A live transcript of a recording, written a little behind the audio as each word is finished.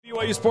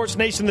BYU Sports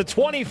Nation, the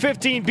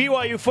 2015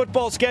 BYU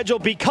football schedule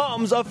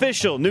becomes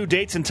official. New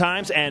dates and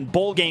times and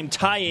bowl game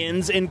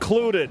tie-ins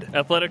included.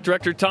 Athletic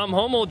Director Tom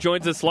Holmoe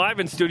joins us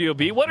live in Studio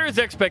B. What are his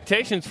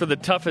expectations for the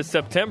toughest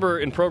September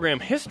in program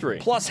history?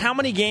 Plus, how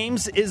many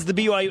games is the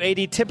BYU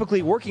AD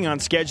typically working on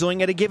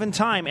scheduling at a given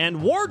time?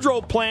 And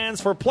wardrobe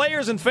plans for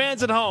players and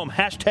fans at home.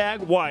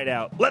 Hashtag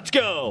Whiteout. Let's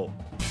go.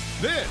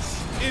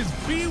 This is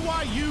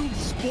BYU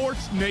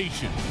Sports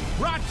Nation,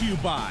 brought to you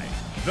by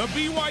The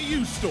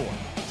BYU Store.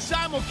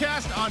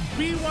 Simulcast on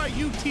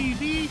BYU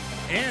TV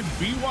and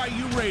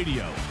BYU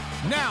Radio.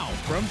 Now,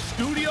 from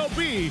Studio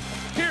B,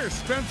 here's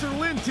Spencer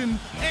Linton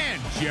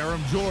and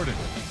Jerem Jordan.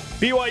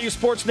 BYU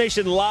Sports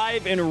Nation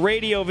live in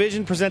Radio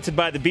Vision, presented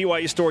by the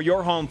BYU Store,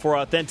 your home for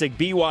authentic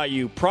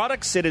BYU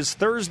products. It is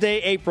Thursday,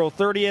 April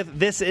 30th.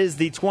 This is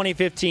the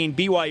 2015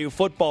 BYU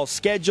football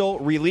schedule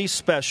release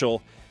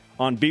special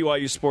on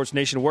BYU Sports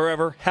Nation,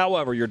 wherever,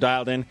 however you're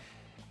dialed in.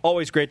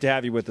 Always great to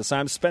have you with us.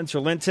 I'm Spencer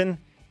Linton,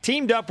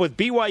 teamed up with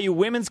BYU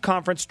Women's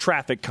Conference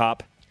traffic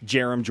cop,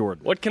 Jerem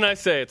Jordan. What can I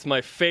say? It's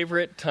my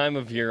favorite time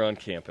of year on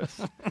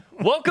campus.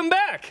 Welcome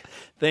back.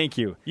 Thank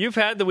you. You've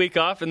had the week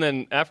off, and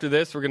then after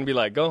this, we're going to be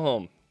like, go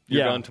home.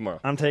 You're gone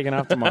tomorrow. I'm taking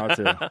off tomorrow,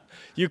 too.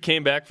 You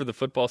came back for the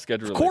football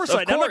schedule. Of course,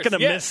 I'm not going to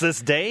miss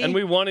this day. And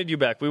we wanted you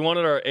back. We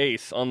wanted our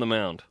ace on the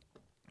mound.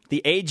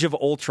 The Age of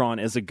Ultron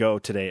is a go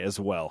today as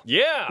well.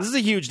 Yeah. This is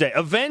a huge day.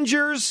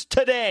 Avengers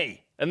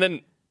today. And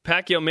then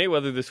Pacquiao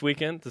Mayweather this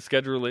weekend, the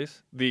schedule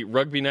release, the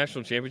Rugby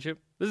National Championship.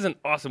 This is an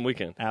awesome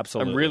weekend.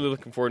 Absolutely. I'm really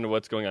looking forward to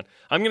what's going on.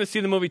 I'm going to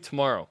see the movie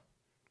tomorrow.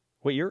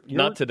 Wait, you're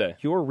not today.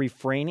 You're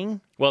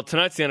refraining? Well,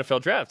 tonight's the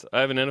NFL draft. I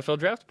have an NFL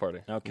draft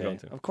party. Okay.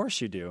 Of course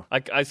you do.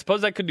 I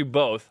suppose I could do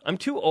both. I'm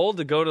too old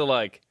to go to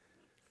like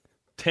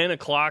 10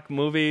 o'clock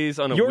movies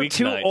on a weeknight. You're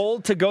too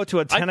old to go to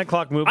a 10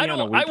 o'clock movie on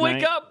a weeknight? I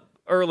wake up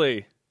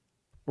early.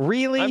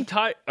 Really? I'm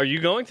tired. Are you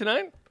going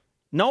tonight?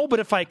 No, but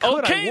if I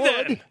could, okay, I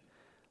would. then.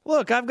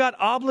 Look, I've got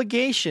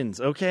obligations,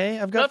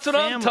 okay? That's what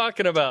I'm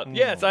talking about.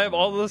 Yes, I have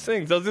all those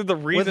things. Those are the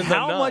reasons With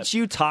how much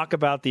you talk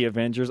about the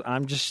Avengers,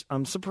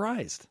 I'm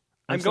surprised.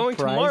 I'm going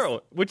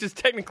tomorrow, which is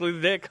technically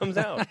the day it comes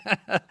out.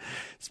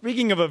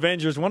 Speaking of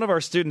Avengers, one of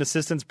our student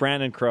assistants,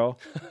 Brandon Crow.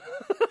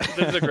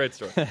 This is a great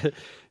story.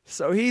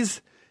 So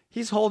he's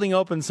holding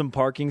open some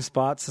parking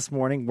spots this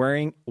morning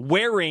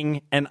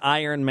wearing an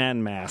Iron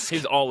Man mask.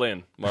 He's all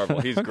in,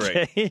 Marvel. He's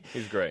okay. great.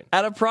 He's great.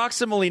 At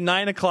approximately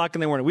 9 o'clock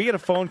in the morning, we get a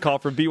phone call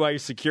from BYU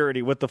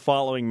security with the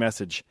following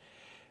message.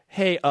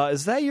 Hey,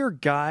 is that your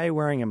guy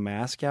wearing a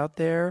mask out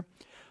there?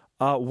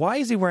 Why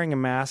is he wearing a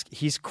mask?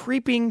 He's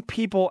creeping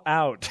people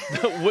out.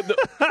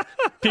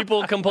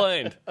 People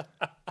complained.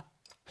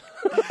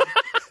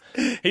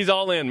 He's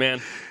all in,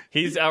 man.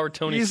 He's our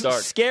Tony Stark.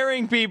 He's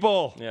scaring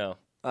people. Yeah.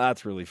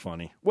 That's really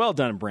funny. Well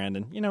done,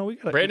 Brandon.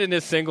 Brandon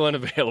is single and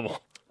available.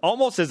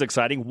 Almost as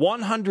exciting,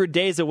 100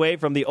 days away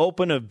from the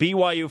open of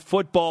BYU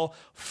football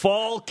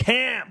fall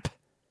camp.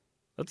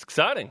 That's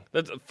exciting.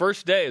 That's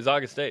first day is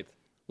August 8th. A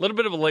little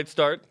bit of a late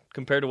start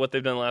compared to what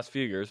they've done the last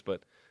few years,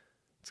 but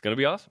it's going to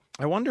be awesome.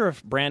 I wonder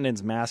if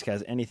Brandon's mask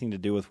has anything to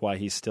do with why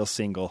he's still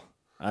single.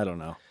 I don't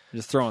know.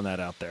 Just throwing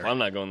that out there. I'm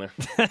not going there.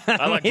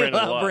 I like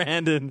Brandon a lot.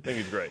 Brandon. I think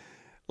he's great.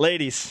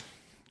 Ladies,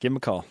 give him a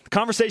call.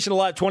 Conversation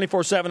alive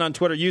 24/7 on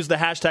Twitter. Use the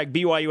hashtag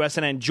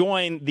BYUSNN.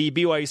 Join the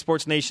BYU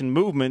Sports Nation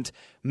movement.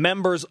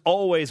 Members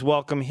always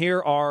welcome.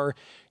 Here are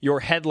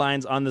your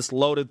headlines on this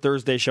loaded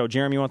Thursday show.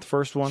 Jeremy, you want the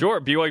first one?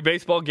 Sure. BYU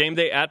baseball game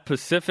day at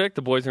Pacific.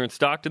 The boys are in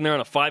Stockton. They're on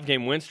a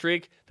 5-game win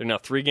streak. They're now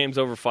 3 games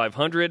over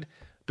 500.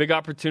 Big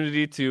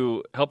opportunity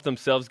to help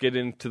themselves get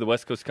into the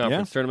West Coast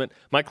Conference tournament.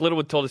 Mike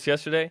Littlewood told us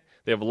yesterday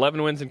they have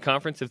 11 wins in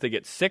conference. If they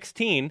get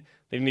 16,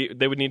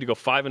 they would need to go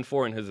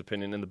 5-4 in his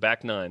opinion in the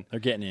back 9. They're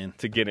getting in.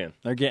 To get in.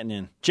 They're getting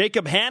in.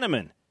 Jacob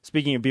Hanneman,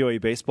 speaking of BYU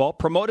baseball,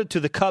 promoted to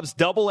the Cubs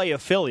AA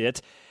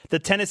affiliate. The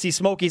Tennessee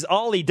Smokies,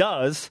 all he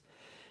does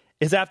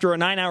is after a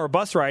 9-hour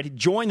bus ride, he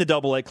joined the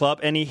AA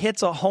club, and he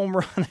hits a home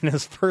run in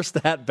his first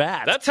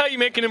at-bat. That's how you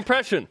make an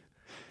impression.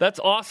 That's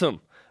awesome.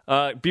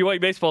 BYU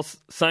baseball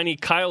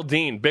signee Kyle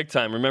Dean, big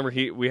time. Remember,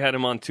 we had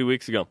him on 2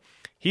 weeks ago.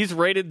 He's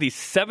rated the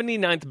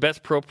 79th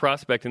best pro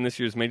prospect in this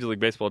year's Major League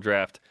Baseball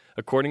draft,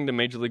 according to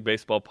Major League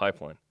Baseball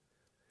Pipeline.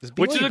 Is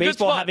BYU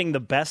baseball having the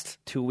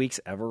best 2 weeks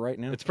ever right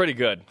now? It's pretty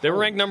good. They were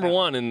ranked number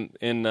 1 in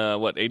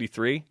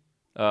 83?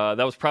 That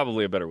was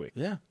probably a better week.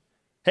 Yeah.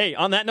 Hey,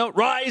 on that note,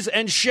 rise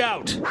and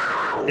shout.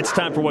 It's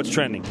time for What's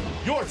Trending.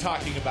 You're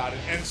talking about it,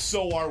 and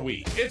so are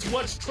we. It's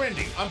What's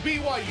Trending on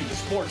BYU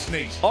Sports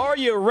Nation. Are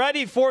you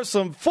ready for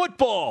some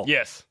football?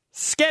 Yes.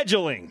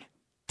 Scheduling.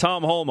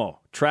 Tom Holmoe,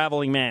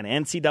 traveling man,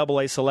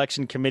 NCAA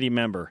selection committee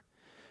member,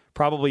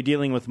 probably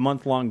dealing with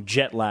month-long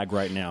jet lag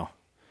right now.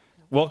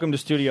 Welcome to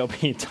Studio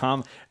B,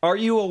 Tom. Are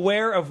you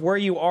aware of where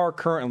you are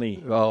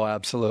currently? Oh,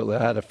 absolutely.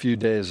 I had a few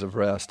days of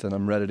rest, and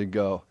I'm ready to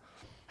go.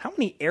 How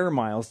many air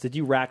miles did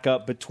you rack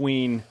up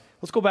between,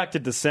 let's go back to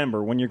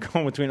December, when you're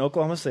going between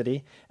Oklahoma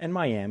City and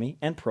Miami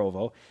and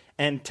Provo,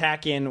 and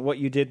tack in what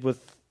you did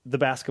with the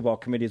basketball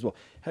committee as well?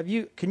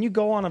 Can you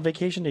go on a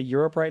vacation to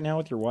Europe right now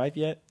with your wife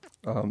yet?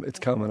 It's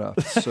coming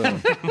up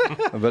soon.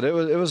 But it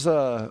was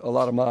a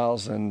lot of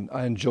miles, and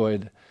I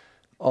enjoyed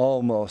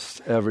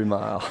almost every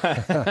mile.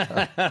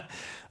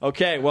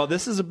 Okay, well,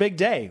 this is a big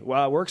day.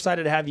 We're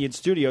excited to have you in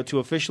studio to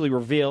officially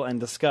reveal and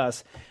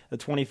discuss the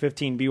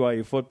 2015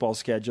 BYU football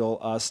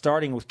schedule,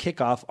 starting with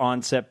kickoff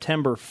on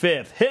September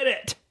 5th. Hit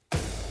it!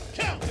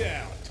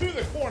 Countdown to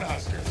the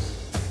Cornhuskers.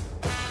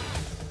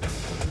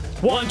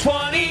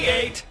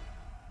 128.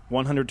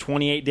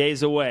 128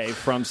 days away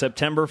from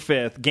September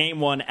 5th,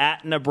 Game 1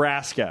 at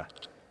Nebraska.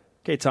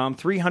 Okay, Tom,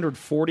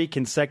 340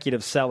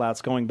 consecutive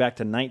sellouts going back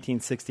to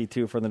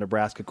 1962 for the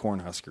Nebraska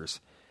Cornhuskers.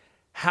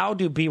 How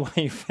do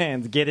BYU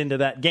fans get into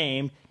that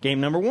game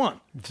number 1?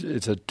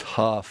 It's a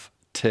tough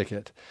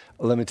ticket.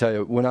 Let me tell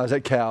you, when I was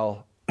at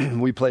Cal,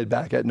 we played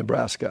back at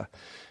Nebraska,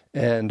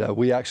 and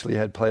we actually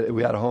had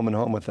a home and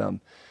home with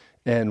them.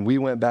 And we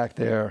went back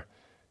there.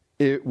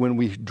 When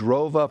we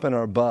drove up in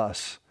our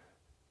bus,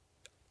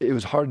 it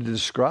was hard to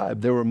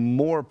describe. There were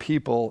more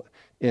people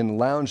in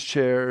lounge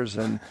chairs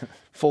and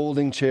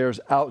folding chairs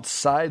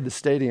outside the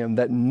stadium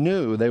that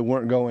knew they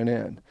weren't going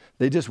in.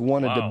 They just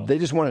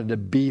wanted to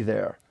be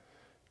there.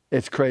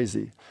 It's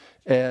crazy.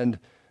 And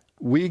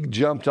we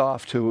jumped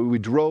off we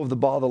drove the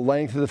ball the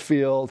length of the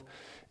field,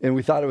 and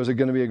we thought it was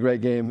going to be a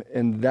great game,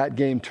 and that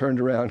game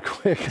turned around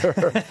quicker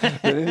than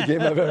any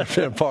game I've ever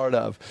been a part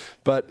of.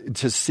 But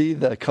to see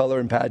the color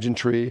and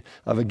pageantry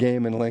of a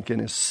game in Lincoln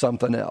is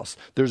something else.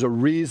 There's a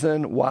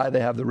reason why they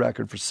have the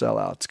record for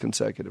sellouts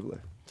consecutively.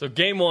 So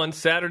Game 1,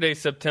 Saturday,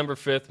 September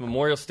 5th,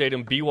 Memorial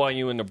Stadium,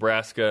 BYU in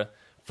Nebraska.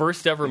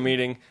 First ever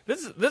meeting.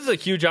 This is a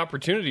huge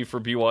opportunity for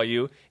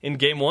BYU in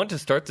Game 1 to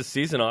start the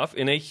season off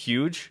in a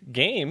huge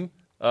game,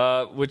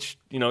 which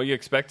you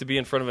expect to be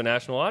in front of a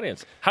national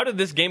audience. How did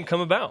this game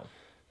come about?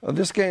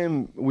 This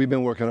game we've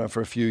been working on for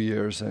a few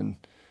years, and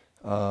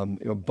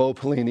Bo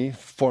Pelini,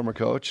 former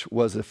coach,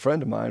 was a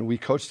friend of mine. We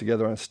coached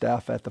together on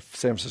staff at the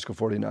San Francisco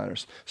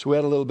 49ers, so we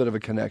had a little bit of a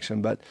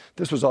connection. But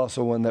this was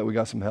also one that we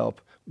got some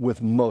help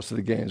with most of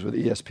the games with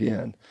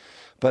ESPN.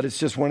 But it's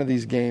just one of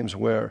these games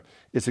where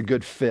it's a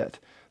good fit.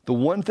 The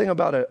one thing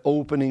about an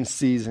opening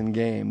season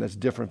game that's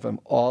different from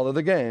all of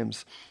the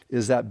games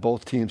is that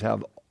both teams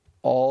have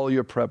all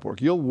your prep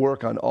work. You'll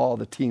work on all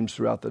the teams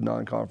throughout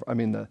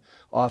the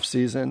off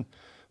season,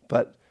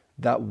 but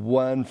that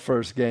one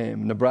first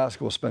game,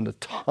 Nebraska will spend a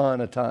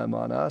ton of time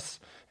on us,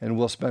 and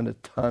we'll spend a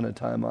ton of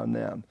time on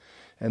them.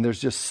 And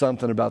there's just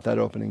something about that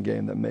opening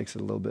game that makes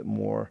it a little bit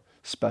more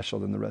special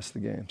than the rest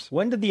of the games.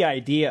 When did the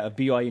idea of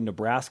BYU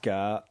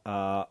Nebraska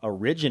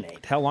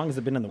originate? How long has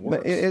it been in the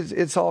works?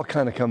 It's all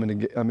kind of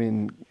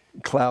coming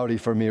cloudy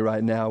for me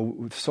right now.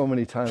 So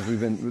many times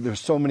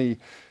there's so many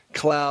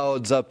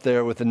clouds up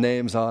there with the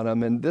names on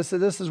them, and this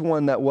is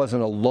one that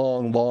wasn't a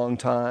long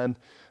time,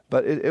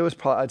 but it was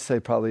I'd say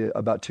probably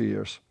about 2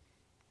 years.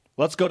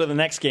 Let's go to the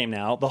next game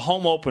now, the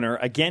home opener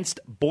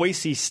against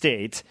Boise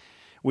State.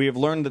 We have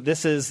learned that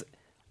this is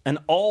an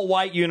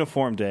all-white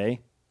uniform day,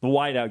 the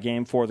whiteout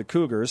game for the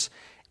Cougars,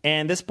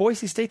 and this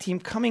Boise State team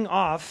coming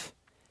off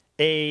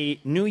a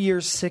New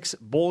Year's Six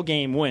bowl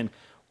game win.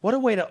 What a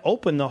way to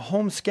open the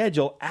home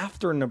schedule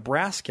after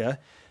Nebraska,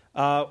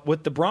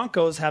 with the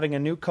Broncos having a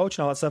new coach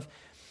and all that stuff.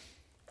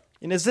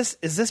 And is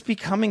this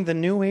becoming the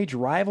new age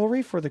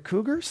rivalry for the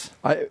Cougars?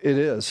 It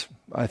is.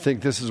 I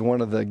think this is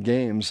one of the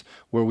games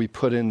where we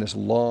put in this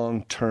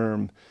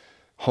long-term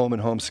home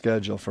and home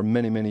schedule for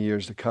many, many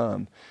years to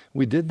come.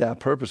 We did that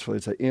purposefully.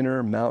 It's an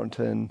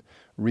Intermountain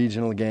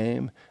regional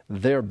game.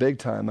 They're big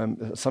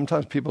time.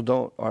 Sometimes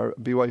our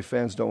BYU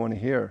fans don't want to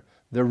hear.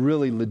 They're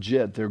really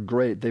legit. They're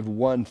great. They've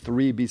won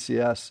 3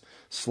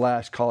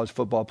 BCS/college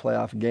football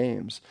playoff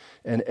games.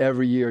 And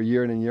every year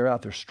in and year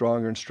out, they're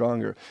stronger and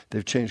stronger.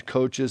 They've changed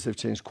coaches. They've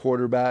changed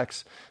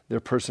quarterbacks. Their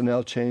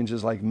personnel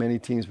changes like many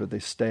teams, but they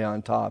stay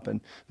on top.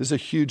 And this is a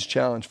huge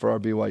challenge for our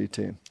BYU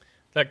team.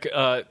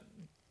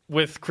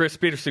 With Chris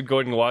Peterson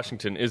going to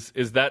Washington, is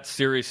that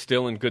series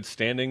still in good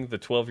standing, the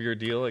 12-year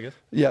deal, I guess?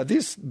 Yeah,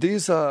 these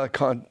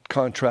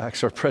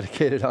contracts are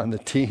predicated on the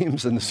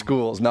teams and the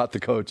schools, not the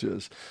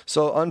coaches.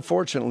 So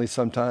unfortunately,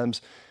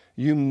 sometimes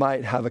you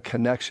might have a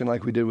connection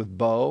like we did with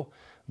Bo,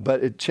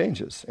 but it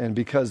changes. And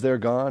because they're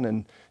gone,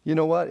 and you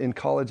know what? In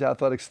college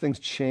athletics, things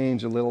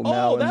change a little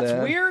now and then. Oh,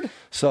 that's weird.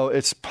 So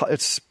it's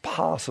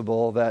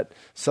possible that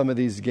some of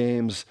these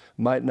games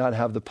might not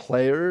have the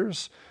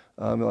players.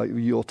 Like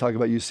you'll talk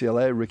about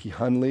UCLA, Ricky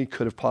Hundley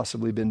could have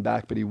possibly been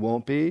back, but he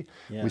won't be.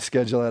 Yeah. We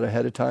schedule that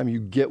ahead of time. You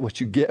get what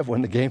you get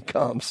when the game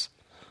comes.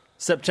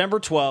 September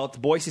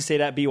 12th, Boise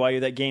State at BYU.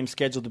 That game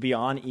scheduled to be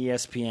on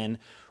ESPN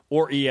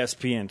or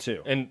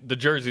ESPN2. And the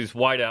jersey's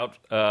white out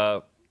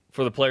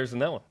for the players in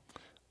that one.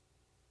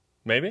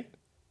 Maybe?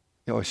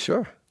 Oh,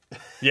 sure.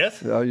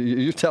 Yes?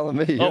 You're telling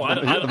me. I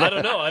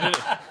don't know.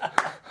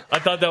 I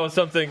thought that was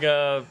something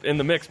in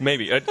the mix,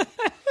 maybe.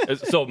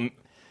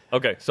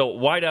 Okay, so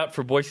white out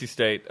for Boise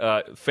State.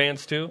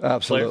 Fans too?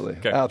 Absolutely.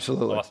 Okay.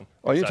 Absolutely. Awesome.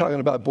 Are you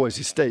talking about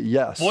Boise State?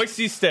 Yes.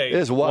 Boise State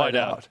is white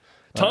out.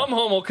 Tom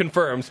Hommel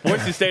confirms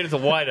Boise State is a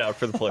white out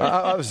for the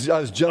players. I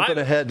was jumping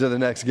ahead to the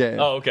next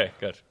game. Oh, okay,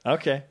 good.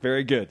 Okay,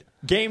 very good.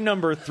 Game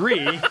number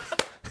 3.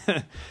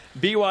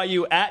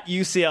 BYU at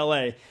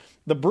UCLA.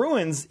 The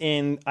Bruins,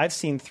 I've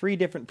seen 3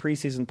 different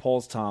preseason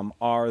polls, Tom,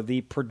 are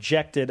the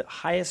projected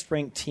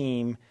highest-ranked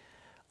team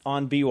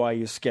on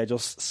BYU's schedule.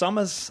 Some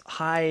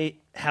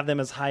have them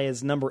as high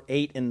as number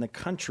 8 in the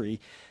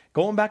country.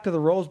 Going back to the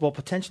Rose Bowl,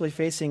 potentially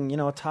facing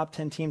a top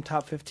 10 team,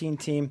 top 15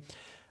 team.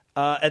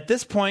 At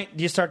this point,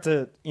 do you start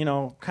to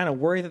kind of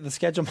worry that the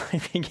schedule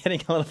might be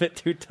getting a little bit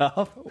too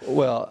tough?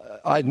 Well,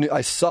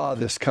 I saw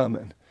this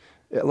coming.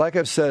 Like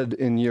I've said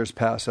in years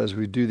past, as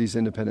we do these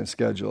independent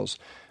schedules,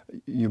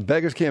 you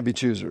beggars can't be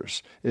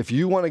choosers. If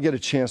you want to get a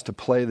chance to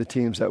play the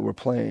teams that we're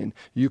playing,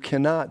 you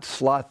cannot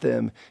slot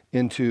them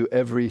into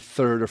every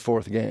third or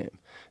fourth game.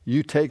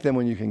 You take them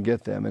when you can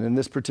get them. And in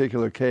this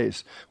particular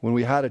case, when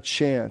we had a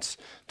chance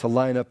to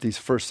line up these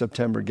first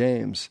September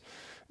games,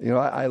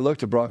 I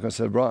looked at Bronco and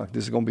said, Bronco,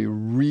 this is going to be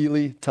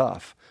really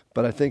tough,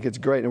 but I think it's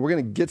great. And we're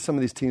going to get some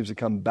of these teams to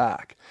come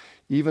back.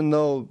 Even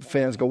though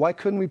fans go, why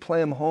couldn't we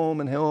play them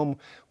home and home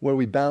where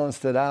we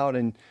balanced it out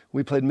and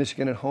we played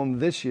Michigan at home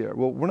this year?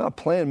 Well, we're not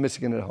playing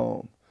Michigan at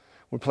home.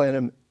 We're playing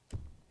them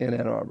in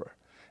Ann Arbor.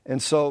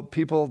 And so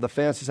the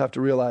fans just have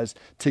to realize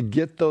to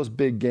get those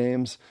big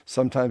games,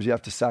 sometimes you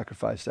have to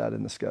sacrifice that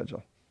in the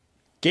schedule.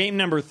 Game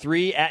number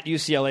 3 at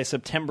UCLA,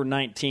 September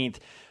 19th.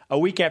 A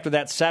week after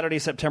that, Saturday,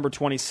 September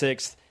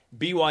 26th,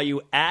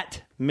 BYU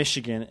at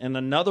Michigan, and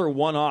another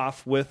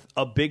one-off with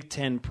a Big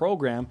Ten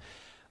program.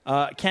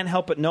 Can't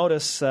help but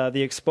notice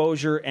the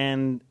exposure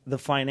and the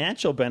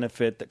financial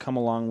benefit that come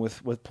along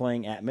with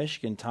playing at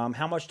Michigan. Tom,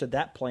 how much did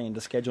that play into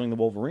scheduling the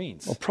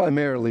Wolverines? Well,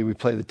 primarily we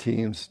play the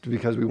teams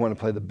because we want to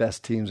play the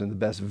best teams in the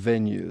best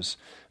venues.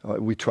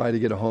 We try to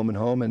get a home and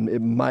home, and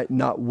it might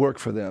not work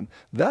for them.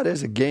 That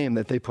is a game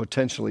that they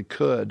potentially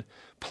could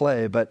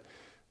play, but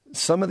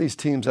some of these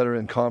teams that are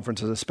in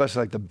conferences,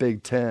 especially like the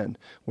Big Ten,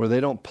 where they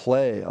don't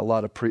play a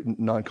lot of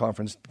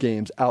non-conference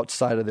games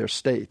outside of their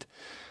state,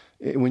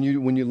 when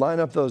you line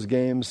up those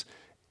games,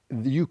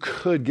 you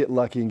could get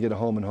lucky and get a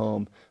home and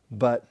home,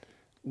 but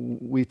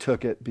we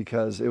took it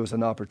because it was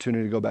an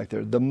opportunity to go back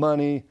there. The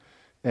money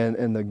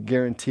and the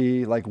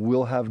guarantee, like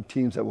we'll have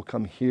teams that will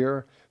come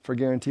here for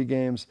guarantee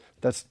games,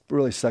 that's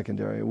really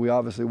secondary. We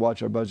obviously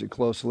watch our budget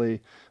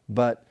closely,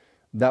 but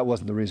that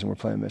wasn't the reason we're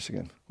playing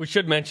Michigan. We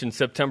should mention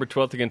September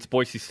 12th against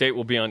Boise State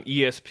will be on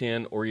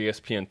ESPN or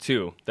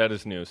ESPN2. That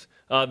is news.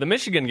 The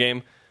Michigan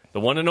game, the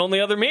one and only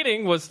other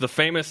meeting, was the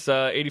famous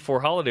 84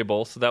 Holiday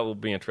Bowl, so that will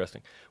be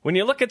interesting. When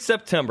you look at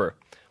September,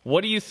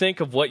 what do you think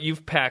of what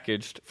you've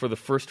packaged for the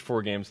first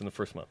 4 games in the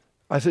first month?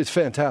 I think it's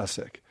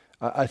fantastic.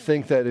 I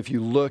think that if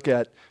you look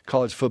at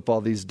college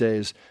football these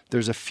days,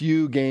 there's a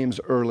few games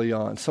early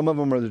on. Some of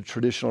them are the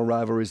traditional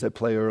rivalries that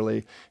play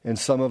early, and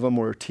some of them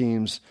were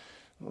teams,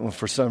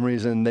 for some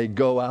reason, they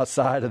go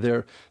outside of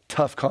their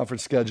tough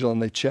conference schedule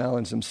and they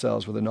challenge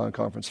themselves with a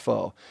non-conference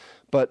foe.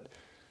 But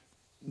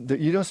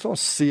you just don't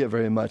see it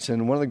very much.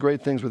 And one of the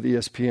great things with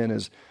ESPN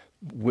is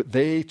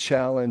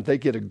they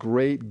get a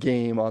great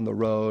game on the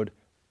road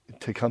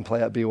to come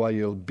play at BYU.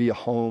 It'll be a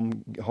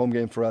home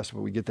game for us,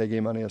 but we get that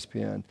game on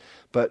ESPN.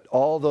 But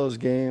all those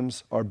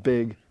games are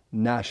big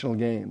national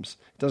games.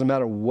 It doesn't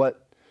matter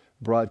what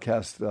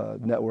broadcast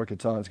network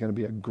it's on. It's going to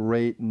be a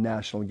great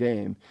national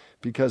game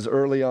because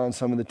early on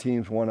some of the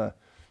teams want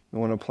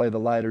to play the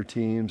lighter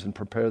teams and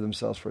prepare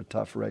themselves for a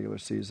tough regular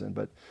season.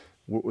 But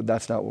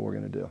that's not what we're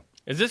going to do.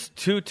 Is this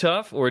too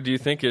tough, or do you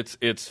think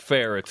it's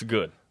fair, it's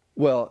good?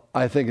 Well,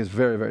 I think it's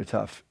very, very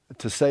tough.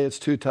 To say it's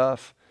too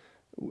tough,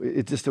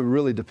 it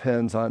really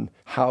depends on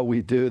how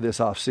we do this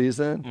off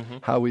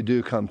season, how we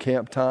do come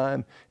camp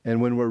time, and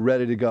when we're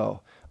ready to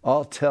go.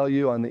 I'll tell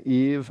you on the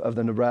eve of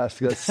the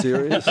Nebraska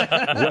series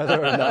whether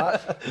or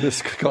not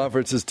this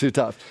conference is too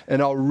tough.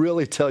 And I'll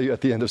really tell you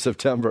at the end of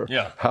September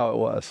how it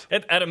was.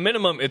 At a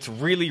minimum, it's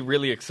really,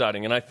 really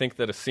exciting. And I think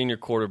that a senior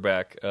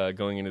quarterback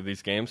going into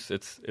these games,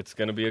 it's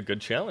going to be a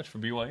good challenge for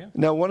BYU.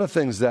 Now, one of the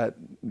things that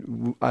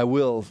I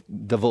will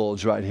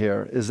divulge right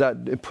here is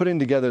that putting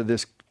together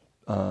this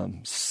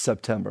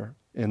September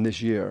in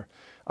this year,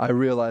 I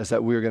realized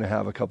that we were going to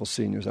have a couple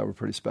seniors that were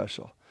pretty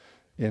special.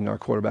 In our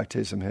quarterback,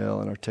 Taysom Hill,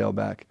 and our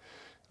tailback,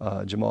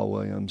 Jamal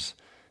Williams.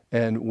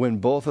 And when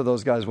both of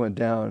those guys went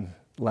down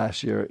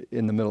last year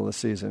in the middle of the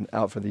season,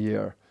 out for the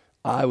year,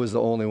 I was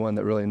the only one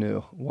that really knew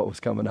what was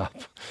coming up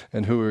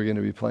and who we were going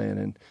to be playing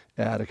and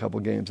add a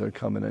couple games that are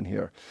coming in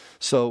here.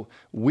 So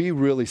we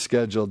really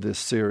scheduled this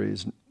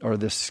series, or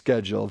this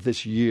schedule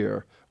this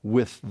year,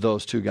 with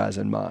those two guys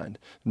in mind,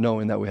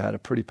 knowing that we had a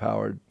pretty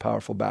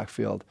powerful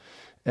backfield.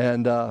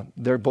 And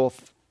they're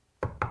both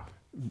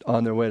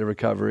on their way to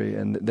recovery,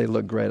 and they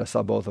look great. I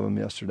saw both of them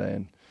yesterday,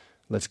 and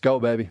let's go,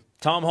 baby.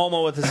 Tom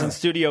Holmoe with us in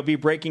studio, be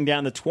breaking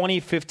down the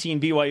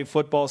 2015 BYU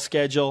football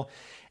schedule.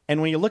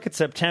 And when you look at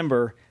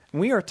September,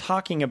 we are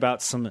talking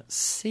about some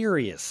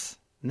serious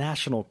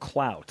national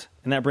clout.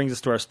 And that brings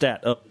us to our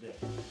stat of the day.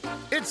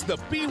 It's the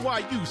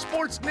BYU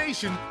Sports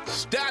Nation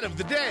stat of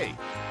the day.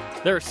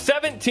 There are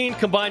 17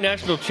 combined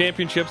national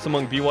championships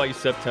among BYU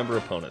September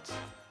opponents.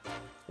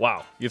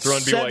 Wow. You throw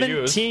in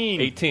BYU's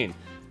 18.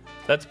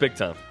 That's big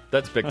time.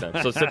 That's big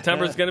time. So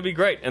September is going to be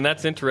great, and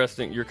that's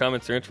interesting. Your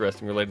comments are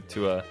interesting related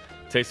to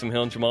Taysom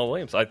Hill and Jamal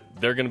Williams.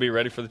 They're going to be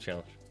ready for the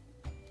challenge.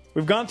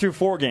 We've gone through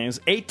 4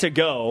 games, 8 to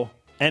go,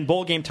 and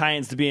bowl game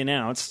tie-ins to be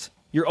announced.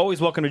 You're always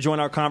welcome to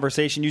join our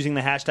conversation using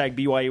the hashtag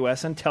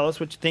BYUS and tell us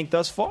what you think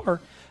thus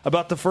far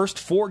about the first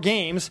 4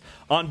 games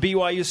on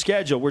BYU's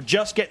schedule. We're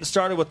just getting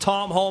started with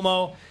Tom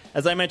Holmoe.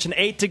 As I mentioned,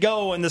 8 to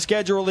go in the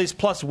schedule release,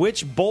 plus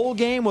which bowl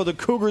game will the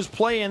Cougars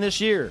play in this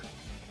year?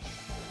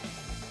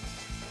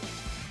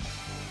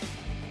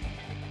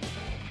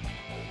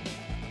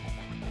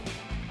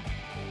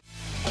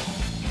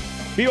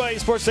 BYU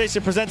Sports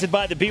Station presented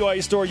by the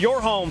BYU Store,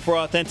 your home for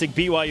authentic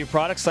BYU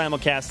products,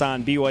 simulcast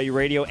on BYU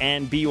Radio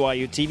and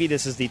BYU TV.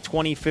 This is the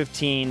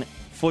 2015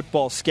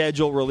 football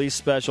schedule release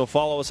special.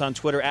 Follow us on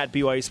Twitter at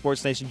BYU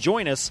Sports Nation.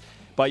 Join us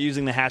by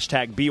using the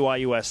hashtag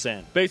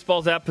BYUSN.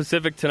 Baseball's at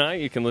Pacific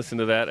tonight. You can listen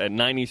to that at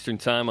 9 Eastern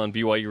Time on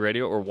BYU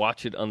Radio or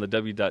watch it on the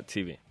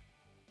W.TV.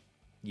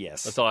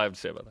 Yes. That's all I have to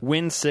say about that.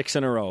 Win 6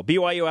 in a row.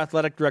 BYU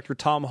Athletic Director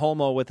Tom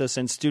Holmoe with us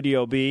in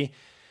Studio B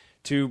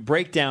to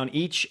break down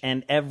each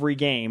and every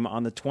game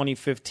on the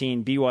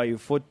 2015 BYU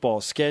football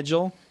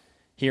schedule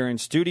here in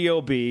Studio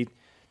B.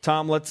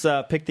 Tom, let's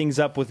pick things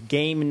up with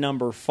game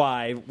number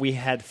 5. We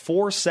had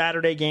 4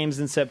 Saturday games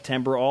in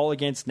September, all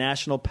against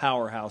national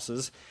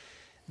powerhouses.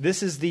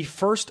 This is the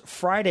first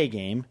Friday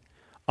game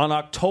on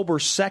October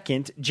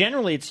 2nd.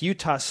 Generally, it's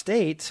Utah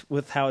State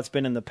with how it's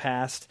been in the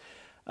past,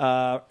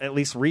 at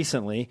least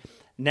recently.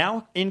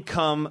 Now in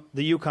come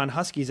the Yukon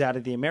Huskies out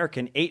of the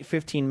American,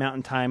 8:15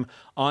 Mountain Time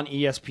on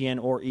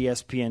ESPN or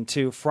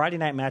ESPN2. Friday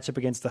night matchup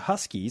against the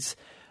Huskies.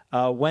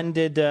 When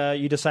did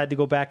you decide to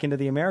go back into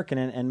the American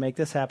and make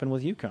this happen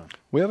with Yukon?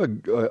 We have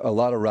a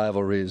lot of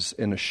rivalries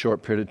in a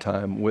short period of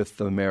time with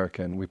the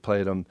American. We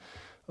played them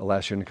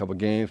last year in a couple of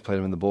games, played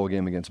them in the bowl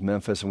game against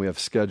Memphis, and we have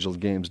scheduled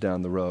games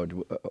down the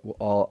road.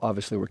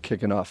 Obviously, we're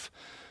kicking off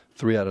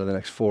 3 out of the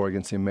next 4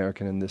 against the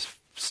American in this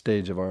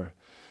stage of our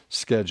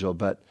schedule.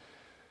 But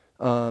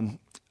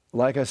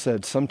like I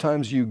said,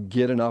 sometimes you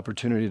get an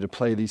opportunity to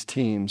play these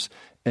teams,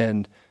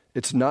 and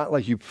it's not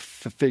like you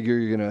figure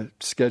you're going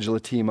to schedule a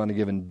team on a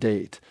given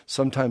date.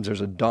 Sometimes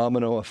there's a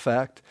domino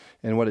effect,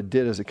 and what it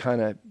did is it kind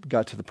of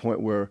got to the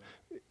point where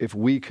if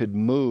we could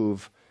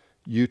move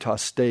Utah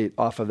State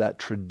off of that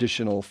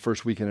traditional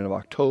first weekend of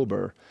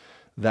October,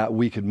 that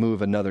we could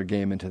move another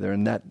game into there,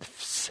 and that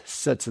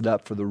sets it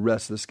up for the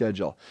rest of the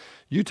schedule.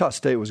 Utah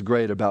State was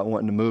great about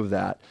wanting to move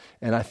that,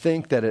 and I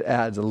think that it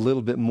adds a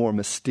little bit more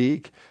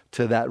mystique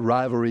to that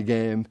rivalry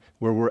game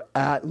where we're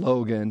at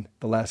Logan,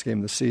 the last game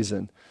of the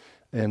season,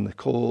 in the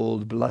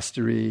cold,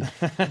 blustery,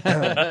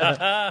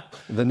 the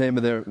name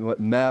of their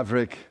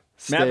Maverick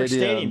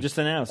Stadium just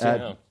announced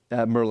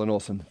at Merlin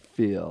Olsen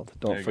Field.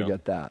 Don't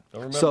forget that.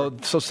 So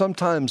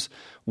sometimes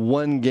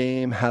one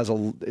game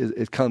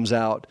it comes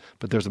out,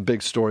 but there's a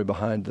big story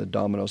behind the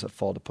dominoes that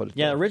fall to put it.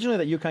 Yeah, there. Originally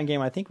that UConn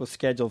game I think was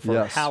scheduled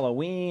for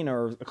Halloween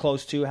or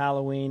close to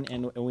Halloween,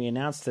 and we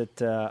announced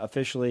it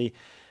officially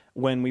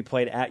when we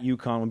played at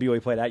UConn, when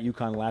BYU played at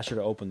UConn last year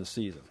to open the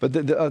season. But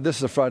this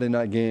is a Friday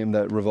night game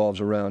that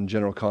revolves around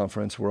General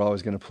Conference. We're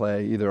always going to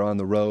play either on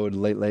the road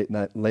late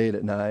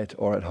at night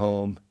or at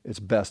home.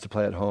 It's best to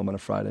play at home on a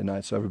Friday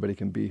night so everybody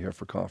can be here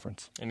for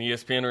conference. And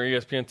ESPN or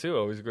ESPN2,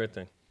 always a great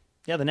thing.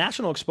 Yeah, the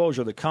national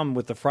exposure that come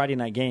with the Friday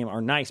night game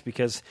are nice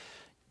because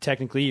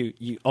technically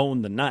you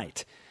own the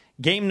night.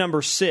 Game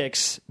number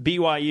 6,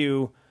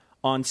 BYU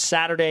on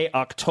Saturday,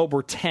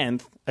 October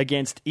 10th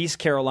against East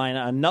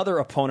Carolina, another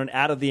opponent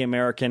out of the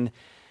American.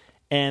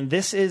 And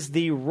this is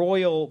the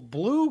Royal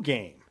Blue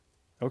game.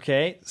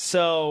 Okay,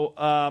 so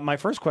my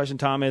first question,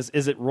 Tom, is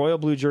it Royal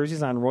Blue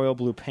jerseys on Royal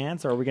Blue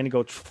pants, or are we going to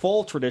go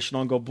full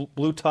traditional and go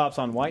blue tops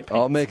on white pants?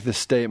 I'll make the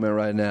statement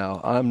right now.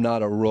 I'm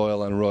not a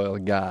Royal on Royal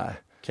guy.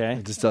 Okay.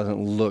 It just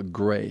doesn't look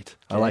great.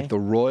 Okay. I like the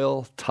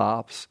Royal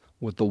tops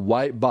with the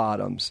white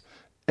bottoms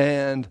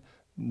and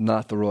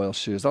not the Royal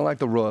shoes. I like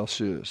the Royal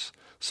shoes.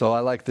 So I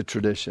like the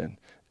tradition,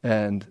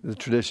 and the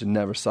tradition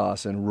never saw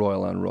us in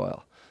Royal on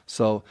Royal.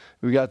 So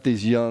we got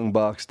these young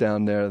bucks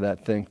down there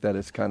that think that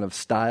it's kind of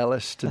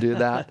stylish to do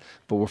that,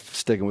 but we're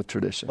sticking with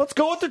tradition. Let's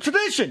go with the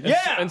tradition.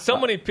 Yeah. And so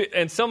many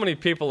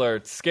people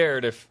are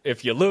scared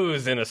if you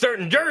lose in a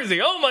certain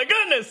jersey. Oh my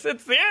goodness,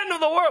 it's the end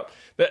of the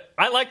world.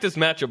 I like this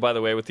matchup, by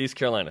the way, with East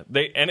Carolina.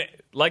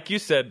 Like you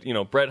said,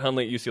 Brett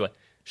Hundley at UCLA.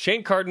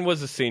 Shane Carden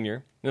was a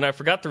senior, and I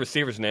forgot the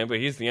receiver's name, but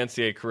he's the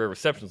NCAA career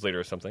receptions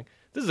leader or something.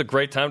 This is a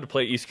great time to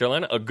play East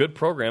Carolina, a good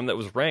program that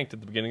was ranked at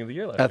the beginning of the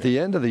year. At the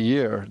end of the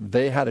year,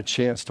 they had a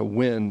chance to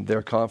win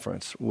their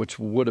conference, which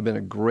would have been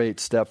a great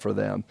step for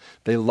them.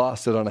 They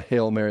lost it on a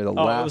Hail Mary the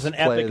last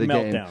play of the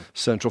game,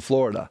 Central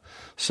Florida.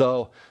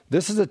 So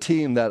this is a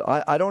team that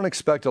I don't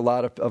expect a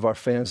lot of our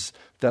fans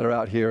that are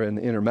out here in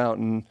the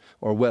Intermountain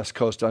or West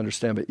Coast to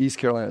understand, but East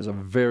Carolina is a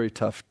very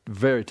tough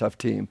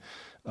team.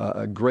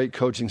 A great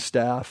coaching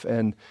staff,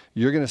 and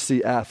you're going to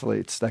see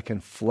athletes that can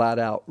flat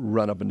out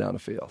run up and down the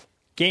field.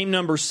 Game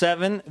number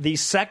 7, the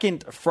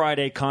second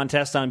Friday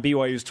contest on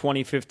BYU's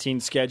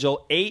 2015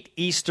 schedule, 8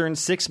 Eastern,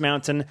 6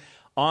 Mountain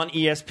on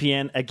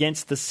ESPN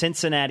against the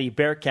Cincinnati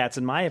Bearcats.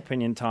 In my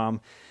opinion,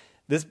 Tom,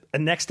 this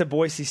next to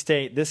Boise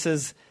State, this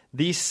is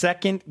the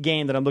second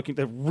game that I'm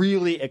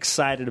really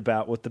excited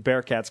about with the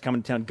Bearcats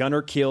coming to town.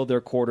 Gunnar Kiel,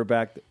 their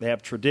quarterback, they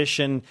have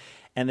tradition,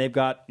 and they've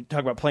got, talk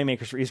about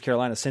playmakers for East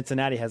Carolina.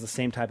 Cincinnati has the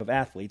same type of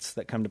athletes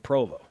that come to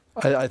Provo.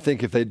 I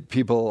think if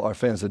people are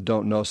fans that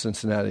don't know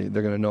Cincinnati,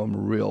 they're going to know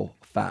them real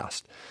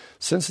fast.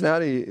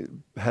 Cincinnati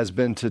has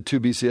been to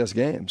 2 BCS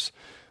games.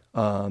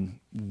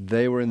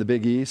 They were in the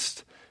Big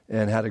East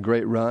and had a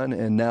great run,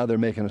 and now they're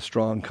making a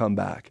strong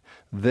comeback.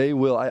 They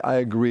will. I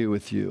agree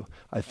with you.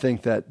 I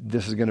think that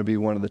this is going to be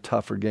one of the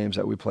tougher games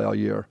that we play all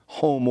year,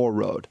 home or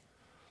road.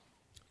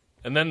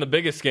 And then the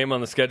biggest game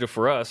on the schedule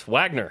for us,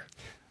 Wagner.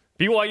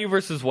 BYU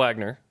versus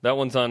Wagner. That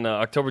one's on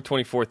October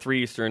 24th,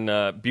 3 Eastern,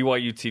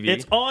 BYU TV.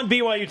 It's on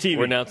BYU TV.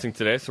 We're announcing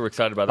today, so we're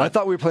excited about that. I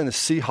thought we were playing the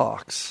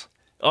Seahawks.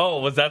 Oh,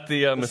 was that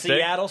the mistake?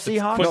 Seattle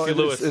Seahawks? It's No, Quincy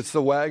Lewis. it's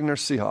the Wagner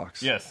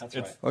Seahawks. Yes. That's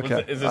right.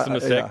 Okay. Is this a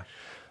mistake?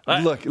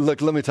 Yeah.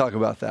 Look, let me talk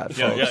about that,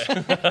 folks.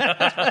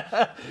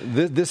 Yeah.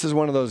 This is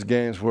one of those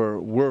games where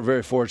we're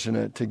very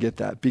fortunate to get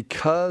that.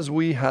 Because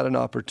we had an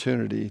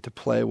opportunity to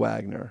play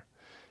Wagner,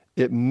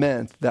 it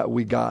meant that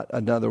we got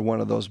another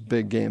one of those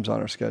big games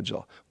on our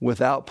schedule.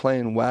 Without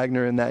playing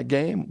Wagner in that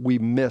game, we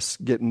miss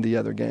getting the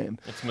other game.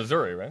 It's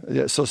Missouri, right?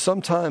 Yeah, so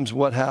sometimes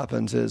what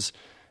happens is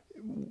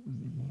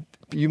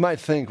you might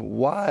think,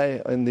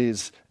 why in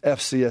these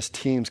FCS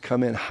teams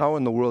come in, how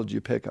in the world do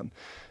you pick them?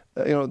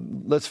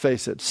 Let's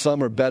face it,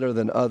 some are better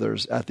than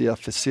others at the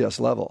FCS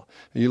level.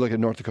 You look at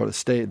North Dakota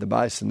State, the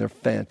Bison, they're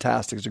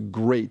fantastic. It's a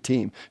great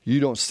team. You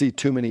don't see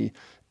too many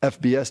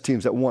FBS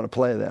teams that want to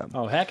play them.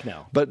 Oh, heck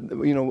no. But,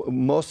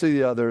 most of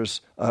the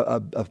others,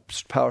 a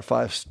Power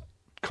 5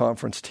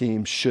 conference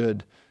team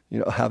should,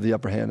 have the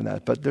upper hand in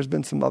that. But there's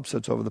been some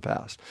upsets over the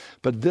past.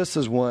 But this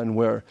is one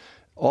where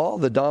all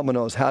the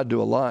dominoes had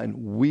to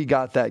align. We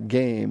got that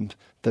game,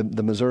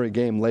 the Missouri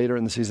game later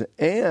in the season,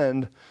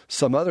 and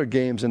some other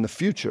games in the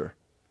future,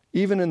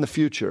 even in the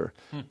future,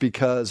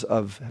 because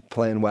of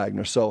playing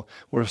Wagner. So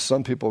where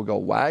some people go,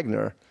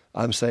 Wagner,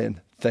 I'm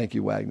saying, thank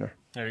you, Wagner.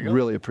 There you go.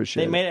 Really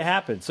appreciate it. They made it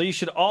happen. So you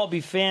should all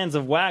be fans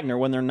of Wagner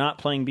when they're not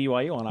playing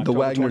BYU on October 24th. The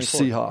Wagner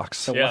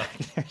Seahawks. Yeah.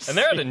 And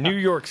they're out of New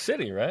York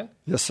City, right?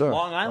 Yes, sir.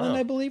 Long Island,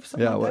 I believe.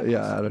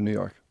 Out of New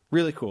York.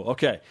 Really cool.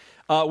 Okay.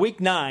 Week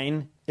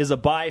 9 is a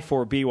bye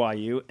for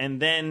BYU, and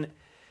then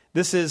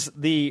this is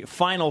the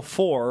final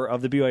 4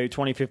 of the BYU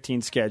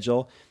 2015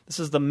 schedule. This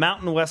is the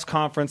Mountain West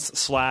Conference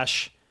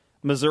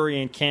 / Missouri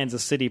and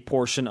Kansas City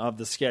portion of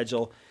the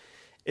schedule.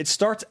 It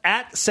starts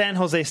at San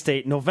Jose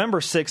State,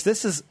 November 6th.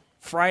 This is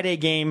Friday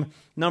game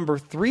number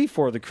 3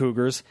 for the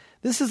Cougars.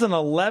 This is an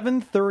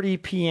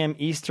 11:30 p.m.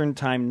 Eastern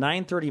Time,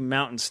 9:30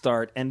 Mountain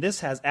start, and this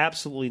has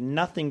absolutely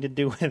nothing to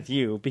do with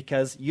you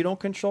because you don't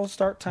control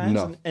start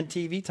times and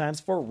TV times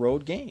for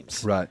road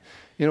games. Right.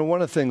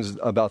 One of the things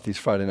about these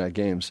Friday night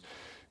games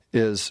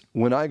is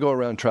when I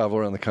go travel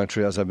around the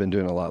country, as I've been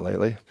doing a lot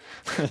lately,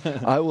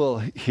 I will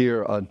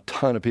hear a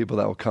ton of people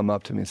that will come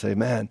up to me and say,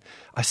 man,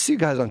 I see you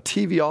guys on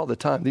TV all the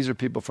time. These are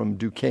people from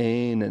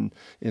Duquesne and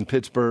in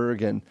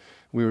Pittsburgh, and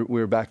we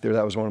were back there.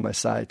 That was one of my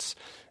sites.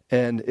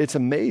 And it's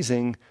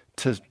amazing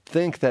to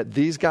think that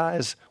these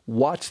guys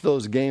watch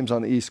those games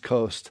on the East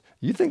Coast.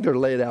 You think they're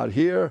laid out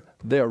here,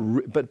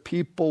 but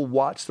people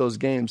watch those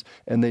games,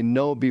 and they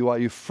know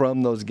BYU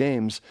from those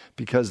games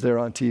because they're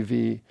on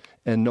TV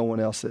and no one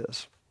else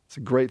is. It's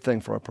a great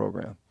thing for our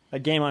program. A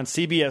game on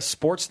CBS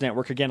Sports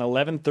Network, again,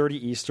 11:30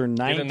 Eastern,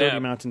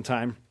 9:30 Mountain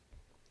Time.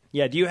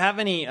 Yeah, do you have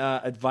any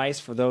advice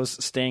for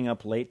those staying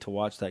up late to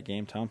watch that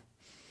game, Tom?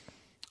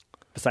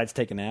 Besides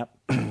take a nap?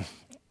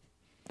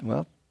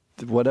 Well,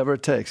 whatever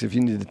it takes. If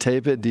you need to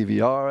tape it,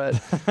 DVR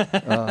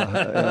it.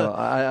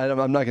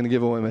 I'm not going to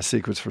give away my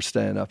secrets for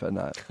staying up at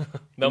night.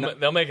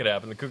 They'll make it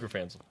happen. The Cougar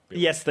fans will.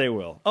 Yes, they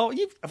will. Oh,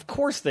 of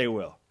course they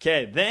will.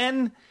 Okay,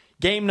 then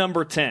game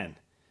number 10.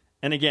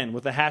 And again,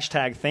 with the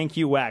hashtag thank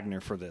you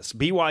Wagner for this.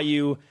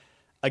 BYU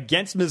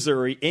against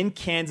Missouri in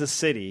Kansas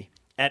City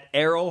at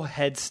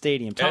Arrowhead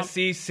Stadium. Tom,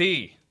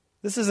 SEC.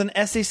 This is an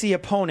SEC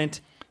opponent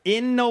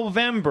in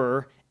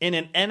November in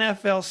an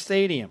NFL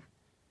stadium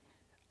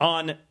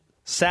on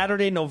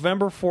Saturday,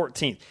 November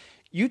 14th.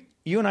 You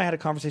and I had a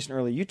conversation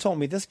earlier. You told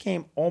me this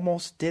game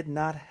almost did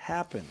not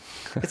happen.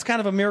 It's kind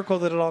of a miracle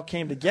that it all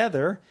came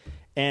together.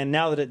 And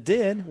now that it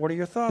did, what are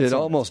your thoughts? It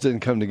almost didn't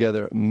come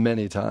together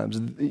many times.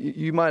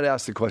 You might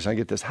ask the question, I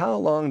get this, how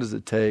long does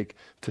it take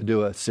to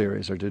do a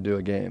series or to do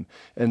a game?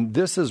 And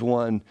this is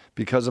one,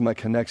 because of my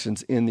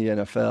connections in the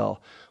NFL,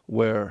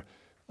 where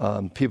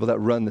people that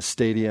run the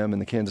stadium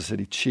and the Kansas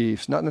City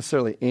Chiefs, not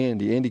necessarily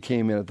Andy. Andy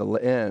came in at the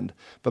end.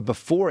 But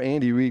before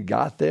Andy Reid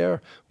got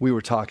there, we were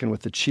talking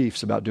with the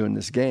Chiefs about doing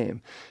this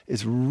game.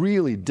 It's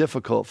really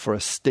difficult for a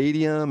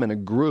stadium and a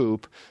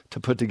group to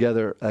put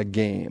together a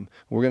game.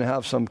 We're going to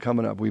have some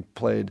coming up. We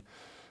played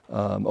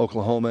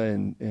Oklahoma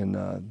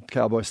in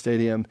Cowboy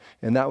Stadium,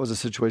 and that was a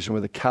situation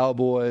where the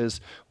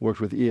Cowboys worked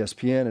with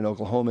ESPN and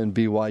Oklahoma and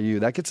BYU.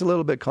 That gets a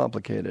little bit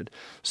complicated.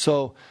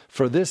 So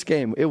for this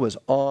game, it was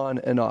on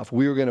and off.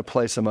 We were going to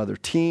play some other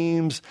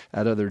teams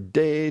at other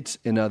dates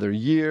in other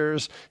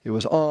years. It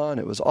was on,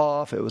 it was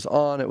off, it was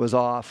on, it was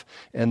off,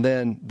 and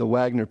then the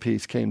Wagner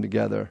piece came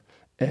together.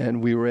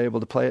 And we were able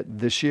to play it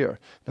this year.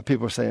 Now,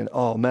 people are saying,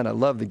 oh, man, I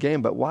love the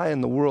game, but why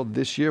in the world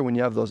this year when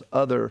you have those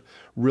other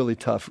really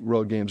tough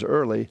road games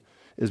early?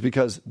 Is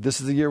because this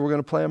is the year we're going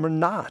to play them or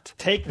not.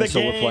 Take the game.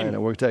 So we're playing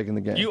it. We're taking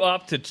the game. You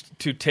opted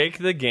to take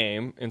the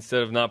game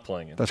instead of not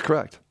playing it. That's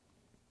correct.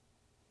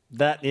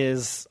 That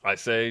is, I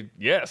say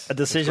yes. A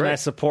decision I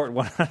support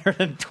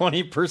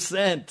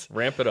 120%.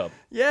 Ramp it up.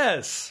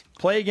 Yes.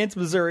 Play against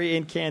Missouri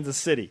in Kansas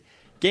City.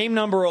 Game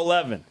number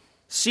 11.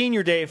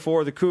 Senior Day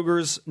for the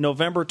Cougars,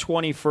 November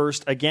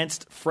 21st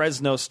against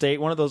Fresno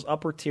State, one of those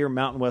upper-tier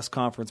Mountain West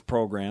Conference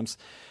programs.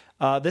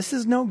 This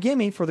is no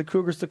gimme for the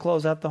Cougars to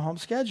close out the home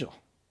schedule.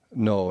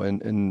 No,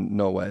 in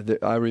no way.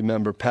 I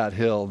remember Pat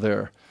Hill,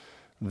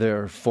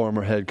 their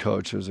former head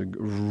coach, was a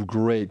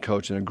great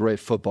coach and a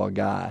great football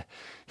guy.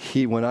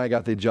 When I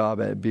got the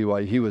job at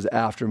BYU, he was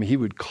after me. He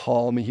would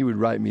call me. He would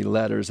write me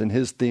letters, and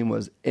his theme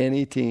was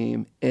any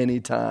team,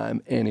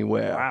 anytime,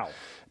 anywhere. Wow.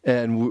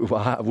 And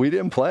we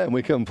didn't play him.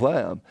 We couldn't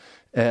play him.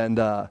 And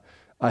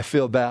I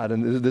feel bad.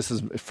 And this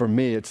is, for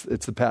me, it's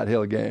the Pat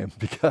Hill game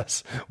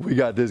because we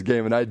got this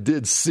game. And I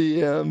did see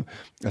him.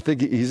 I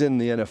think he's in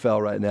the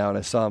NFL right now. And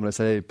I saw him and I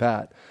said, hey,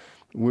 Pat,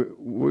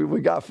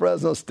 we got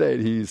Fresno State.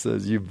 He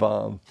says, you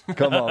bum.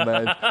 Come on,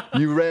 man.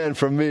 You ran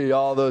from me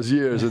all those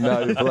years and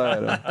now you're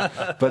playing him.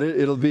 But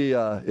it'll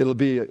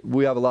be,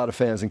 we have a lot of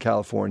fans in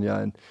California.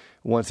 And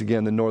once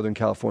again, the Northern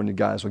California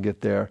guys will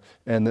get there.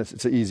 And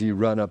it's an easy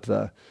run up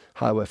the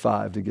Highway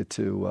 5 to get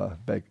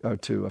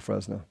to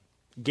Fresno.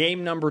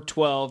 Game number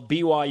 12,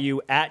 BYU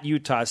at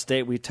Utah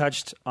State. We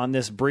touched on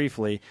this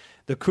briefly.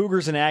 The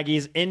Cougars and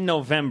Aggies in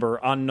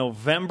November, on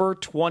November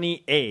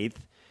 28th.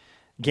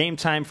 Game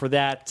time for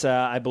that,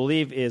 I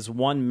believe, is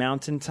 1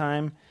 Mountain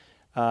Time,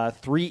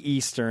 3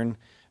 Eastern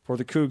for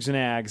the Cougs and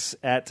Ags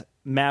at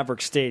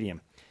Maverick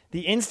Stadium.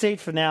 The in-state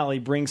finale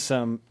brings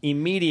some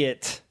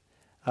immediate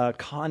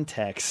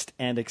context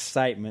and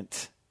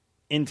excitement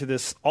into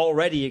this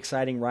already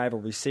exciting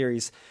rivalry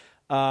series.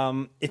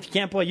 If you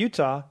can't play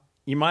Utah,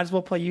 you might as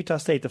well play Utah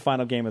State the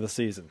final game of the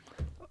season.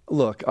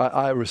 Look,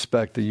 I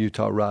respect the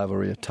Utah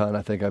rivalry a ton.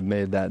 I think I've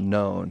made that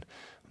known.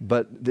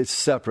 But it's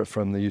separate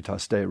from the Utah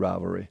State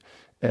rivalry.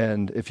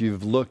 And if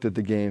you've looked at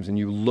the games and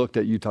you looked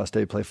at Utah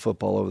State play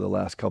football over the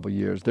last couple of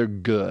years, they're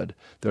good.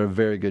 They're a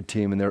very good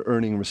team, and they're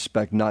earning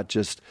respect not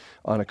just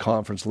on a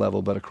conference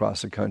level but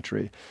across the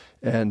country.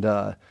 And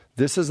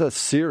this is a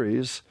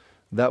series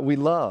that we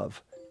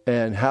love.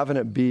 And having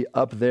it be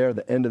up there at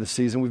the end of the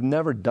season, we've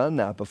never done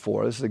that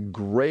before. This is a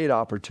great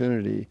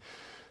opportunity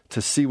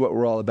to see what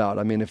we're all about.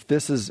 I mean, if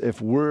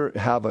we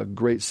have a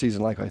great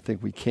season like I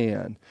think we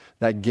can,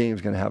 that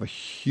game's going to have a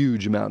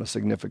huge amount of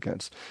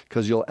significance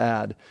because you'll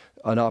add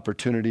an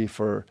opportunity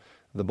for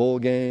the bowl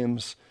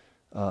games,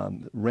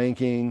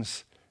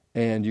 rankings,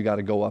 and you got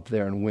to go up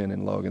there and win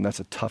in Logan. That's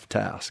a tough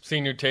task.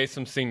 Senior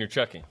Taysom, senior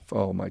Chucky.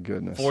 Oh, my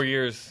goodness. 4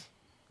 years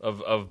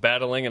of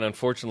battling and,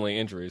 unfortunately,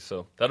 injuries.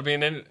 So that'll be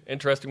an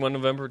interesting one,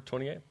 November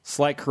 28th.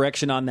 Slight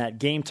correction on that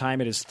game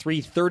time. It is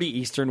 3:30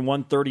 Eastern,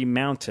 1:30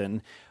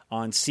 Mountain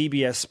on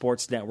CBS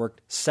Sports Network,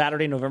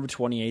 Saturday, November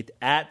 28th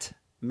at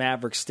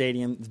Maverick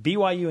Stadium.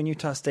 BYU and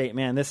Utah State,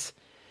 man, this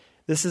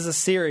is a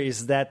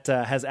series that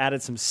has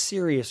added some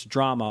serious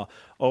drama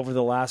over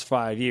the last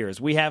 5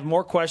 years. We have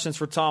more questions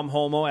for Tom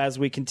Holmoe as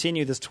we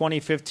continue this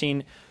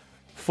 2015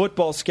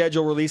 football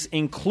schedule release,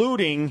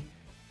 including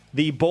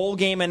the bowl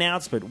game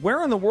announcement.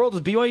 Where in the world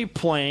is BYU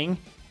playing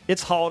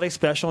its holiday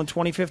special in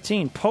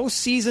 2015?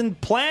 Postseason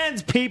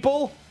plans,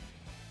 people!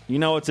 You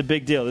know it's a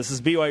big deal. This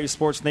is BYU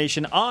Sports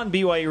Nation on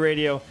BYU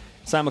Radio,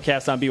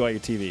 simulcast on BYU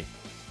TV.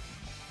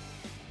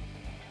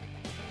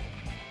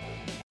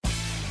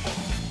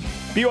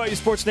 BYU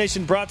Sports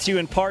Nation brought to you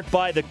in part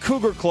by the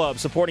Cougar Club,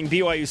 supporting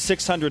BYU's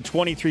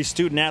 623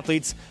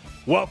 student-athletes.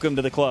 Welcome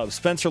to the club.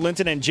 Spencer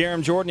Linton and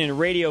Jerem Jordan in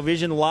Radio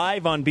Vision,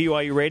 live on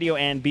BYU Radio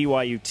and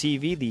BYU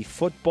TV. The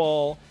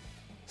football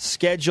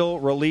schedule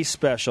release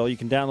special. You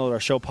can download our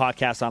show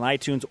podcast on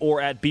iTunes or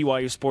at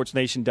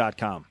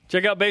BYUSportsNation.com.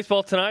 Check out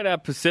baseball tonight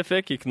at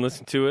Pacific. You can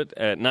listen to it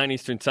at 9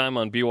 Eastern Time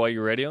on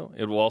BYU Radio.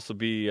 It will also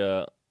be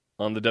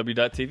on the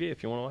W.TV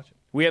if you want to watch it.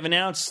 We have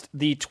announced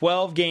the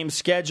 12-game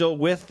schedule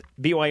with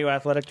BYU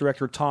Athletic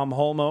Director Tom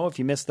Holmoe. If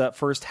you missed that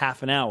first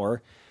half an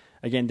hour,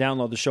 again,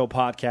 download the show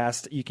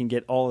podcast. You can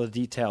get all the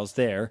details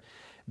there.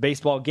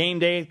 Baseball game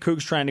day,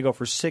 Cougs trying to go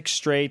for 6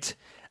 straight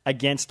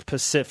against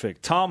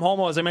Pacific. Tom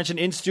Holmoe, as I mentioned,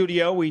 in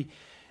studio. We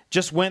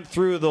just went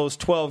through those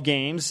 12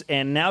 games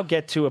and now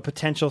get to a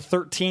potential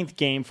 13th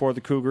game for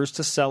the Cougars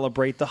to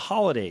celebrate the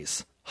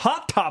holidays.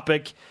 Hot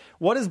topic,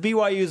 what is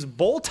BYU's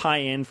bowl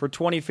tie-in for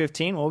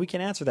 2015? Well, we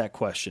can answer that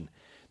question.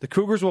 The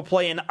Cougars will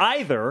play in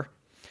either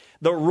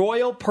the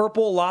Royal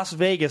Purple Las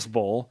Vegas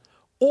Bowl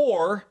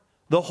or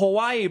the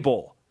Hawaii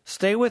Bowl.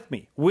 stay with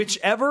me.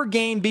 Whichever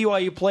game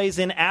BYU plays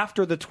in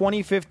after the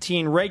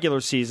 2015 regular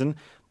season,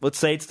 let's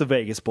say it's the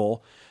Vegas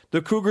Bowl,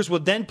 the Cougars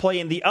would then play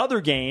in the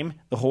other game,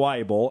 the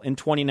Hawaii Bowl, in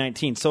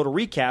 2019. So to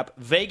recap,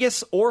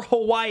 Vegas or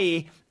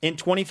Hawaii in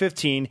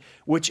 2015,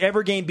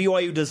 whichever game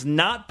BYU does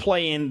not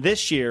play in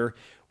this year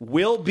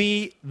will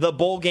be the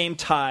bowl game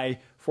tie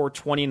for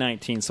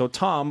 2019. So,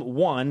 Tom,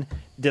 one,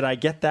 did I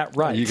get that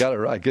right? You got it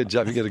right. Good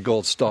job. You get a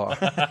gold star.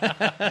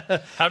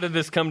 How did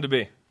this come to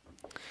be?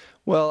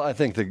 Well, I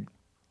think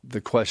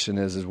the question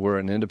is we're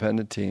an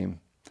independent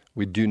team.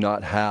 We do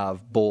not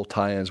have bowl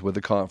tie-ins with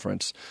the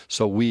conference,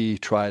 so we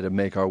try to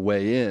make our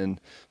way in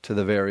to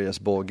the various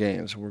bowl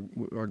games.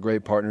 Our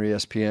great partner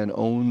ESPN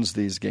owns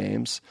these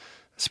games,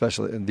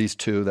 especially these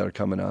two that are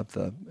coming up,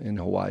 in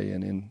Hawaii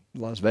and in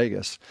Las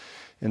Vegas.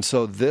 And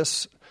so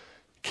this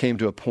came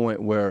to a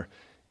point where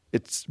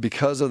it's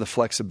because of the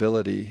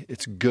flexibility,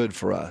 it's good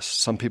for us.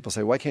 Some people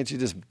say, why can't you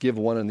just give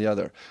one and the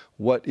other?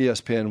 What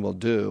ESPN will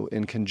do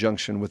in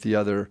conjunction with the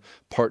other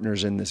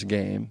partners in this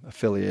game,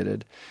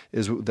 affiliated,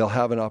 is they'll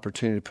have an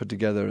opportunity to put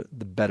together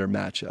the better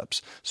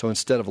matchups. So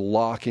instead of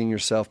locking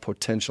yourself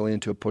potentially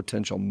into a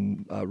potential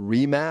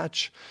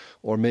rematch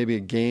or maybe a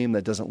game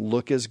that doesn't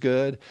look as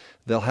good,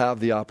 they'll have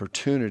the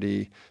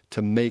opportunity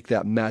to make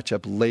that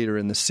matchup later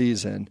in the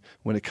season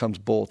when it comes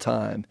bowl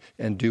time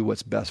and do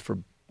what's best for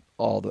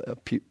all the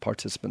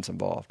participants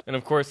involved. And,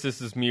 of course, this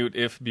is mute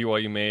if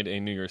BYU made a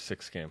New Year's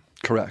Six game.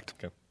 Correct.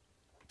 Okay.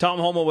 Tom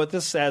Holmoe with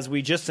us as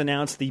we just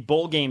announced the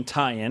bowl game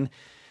tie-in.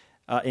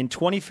 In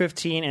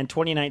 2015 and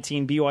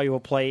 2019, BYU will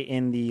play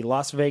in the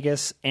Las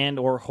Vegas and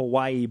or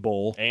Hawaii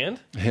Bowl. And?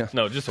 Yeah.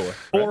 No, just or.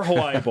 Right? Or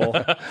Hawaii Bowl.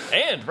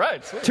 And,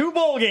 right. Sweet. 2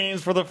 bowl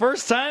games for the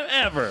first time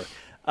ever.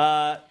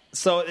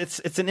 So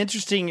it's an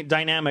interesting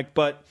dynamic,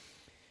 but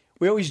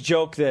we always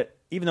joke that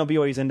even though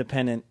BYU is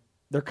independent,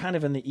 they're kind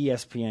of in the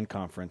ESPN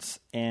conference,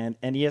 and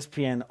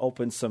ESPN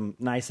opened some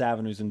nice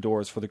avenues and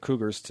doors for the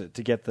Cougars to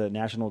get the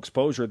national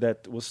exposure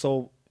that was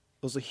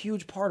a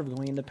huge part of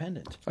going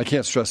independent. I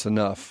can't stress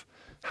enough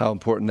how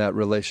important that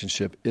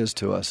relationship is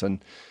to us.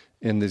 And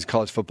in these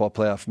college football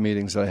playoff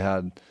meetings that I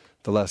had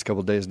the last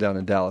couple of days down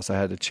in Dallas, I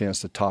had a chance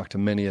to talk to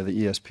many of the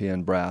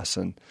ESPN brass,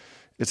 and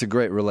it's a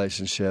great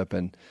relationship.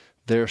 And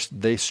they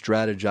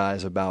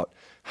strategize about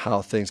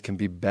how things can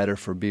be better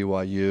for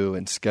BYU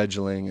and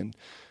scheduling and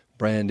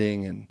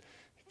branding and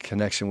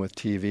connection with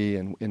TV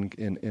and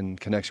in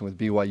connection with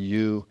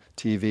BYU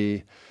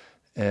TV.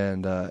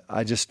 And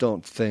I just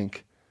don't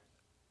think,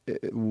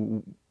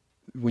 when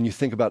you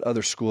think about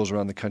other schools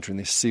around the country and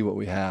they see what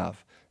we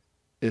have,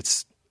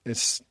 it's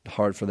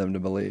hard for them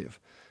to believe.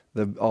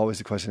 Always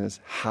the question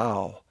is,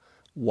 how?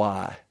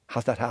 Why?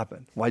 How'd that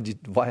happen? Why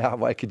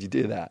could you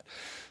do that?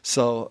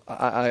 So,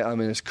 I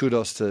mean, it's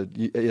kudos to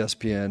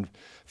ESPN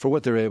for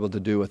what they're able to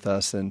do with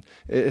us, and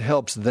it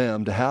helps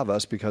them to have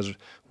us because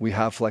we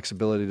have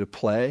flexibility to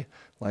play.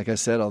 Like I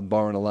said, I'm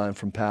borrowing a line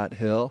from Pat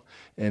Hill,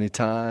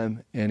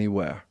 anytime,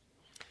 anywhere.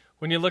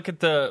 When you look at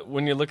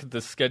the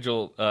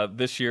schedule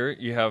this year,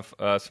 you have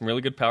some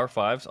really good Power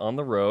Fives on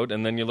the road,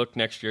 and then you look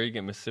next year, you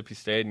get Mississippi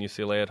State and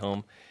UCLA at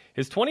home.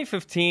 Is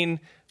 2015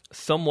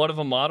 somewhat of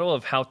a model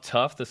of how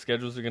tough the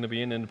schedules are going to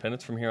be in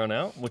Independence from here on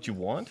out? What you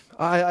want?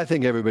 I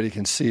think everybody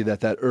can see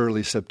that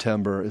early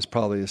September is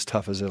probably as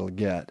tough as it'll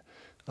get.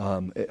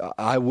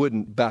 I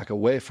wouldn't back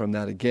away from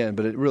that again,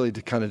 but it really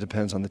kind of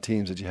depends on the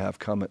teams that you have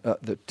coming,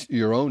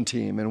 your own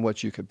team, and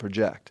what you could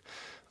project.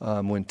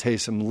 When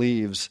Taysom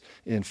leaves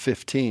in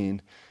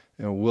 15,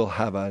 we'll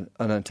have an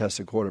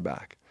untested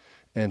quarterback.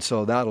 And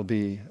so that'll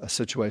be a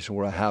situation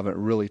where I haven't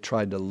really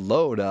tried to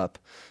load up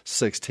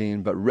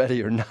 16, but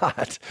ready or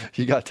not,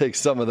 you got to take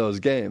some of those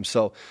games.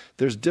 So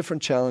there's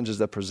different challenges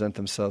that present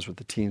themselves with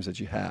the teams that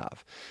you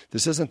have.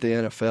 This isn't the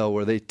NFL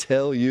where they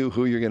tell you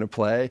who you're going to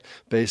play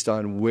based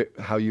on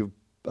how you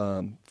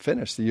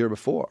finished the year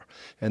before,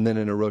 and then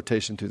in a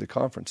rotation through the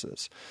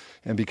conferences.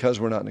 And because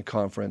we're not in a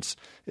conference,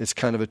 it's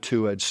kind of a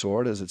two-edged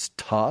sword, as it's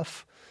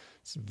tough.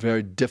 It's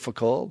very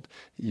difficult.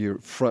 You're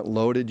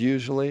front-loaded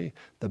usually.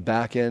 The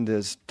back end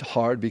is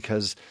hard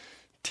because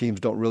teams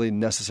don't really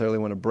necessarily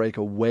want to break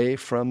away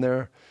from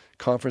their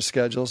conference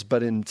schedules.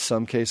 But in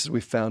some cases,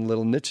 we found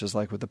little niches,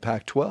 like with the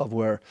Pac-12,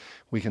 where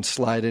we can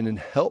slide in and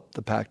help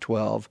the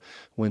Pac-12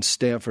 when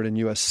Stanford and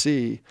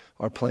USC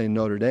are playing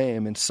Notre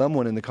Dame, and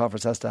someone in the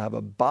conference has to have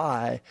a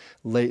bye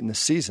late in the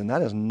season.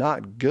 That is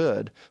not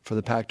good for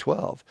the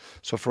Pac-12.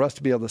 So for us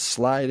to be able to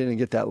slide in and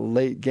get that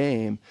late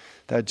game,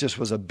 that just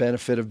was a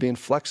benefit of being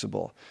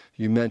flexible.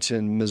 You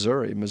mentioned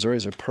Missouri. Missouri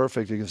is a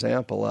perfect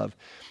example of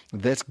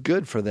that's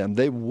good for them.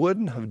 They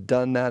wouldn't have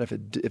done that if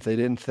they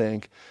didn't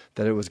think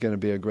that it was going to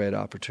be a great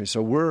opportunity.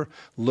 So we're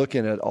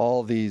looking at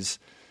all these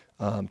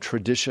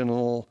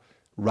traditional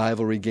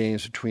rivalry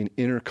games between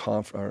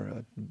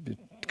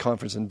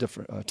conference and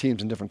different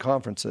teams in different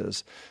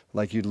conferences,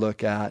 like you'd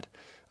look at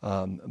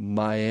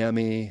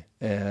Miami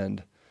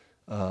and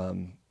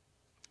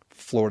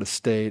Florida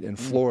State and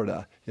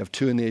Florida. You have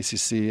two in the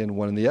ACC and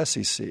one in the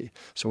SEC.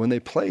 So when they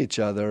play each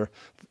other,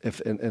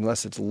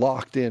 unless it's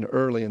locked in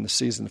early in the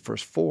season, the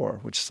first four,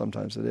 which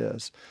sometimes it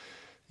is,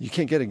 you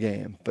can't get a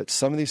game. But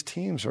some of these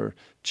teams are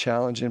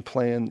challenging,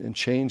 playing, and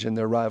changing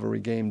their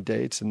rivalry game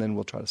dates, and then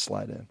we'll try to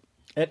slide in.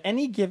 At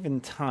any given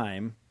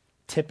time,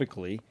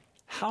 typically,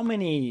 how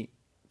many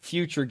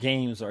future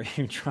games are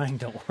you trying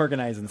to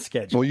organize and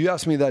schedule? Well, you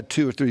asked me that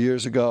 2 or 3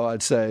 years ago,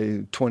 I'd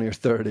say 20 or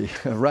 30.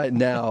 Right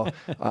now,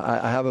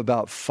 I have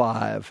about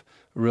 5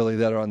 really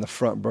that are on the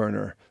front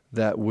burner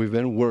that we've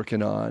been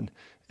working on,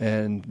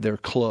 and they're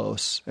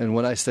close. And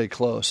when I say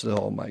close,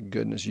 oh my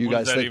goodness, you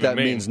guys think that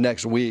means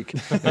next week.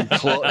 And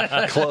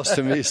close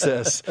to me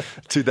says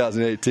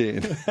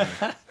 2018.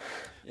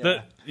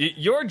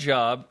 Your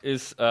job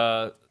is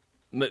to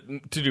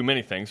do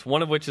many things,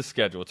 one of which is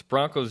schedule. It's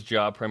Broncos'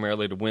 job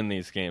primarily to win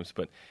these games.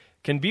 But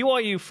can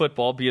BYU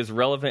football be as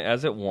relevant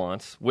as it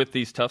wants with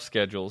these tough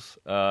schedules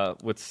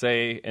with,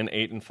 say, an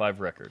 8-5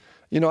 record?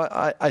 You know,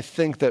 I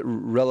think that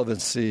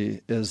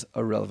relevancy is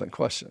a relevant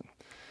question.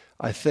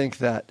 I think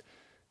that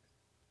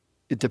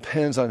it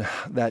depends on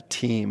that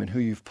team and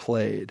who you've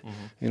played.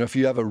 Mm-hmm. You know, if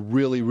you have a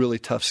really, really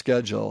tough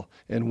schedule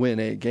and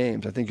win 8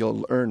 games, I think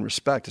you'll earn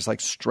respect. It's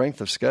like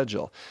strength of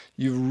schedule.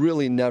 You've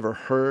really never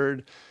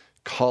heard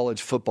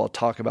college football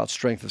talk about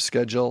strength of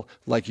schedule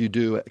like you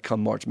do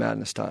come March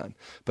Madness time.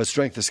 But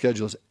strength of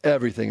schedule is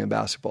everything in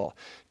basketball.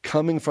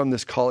 Coming from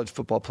this college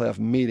football playoff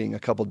meeting a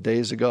couple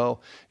days ago,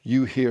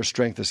 you hear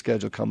strength of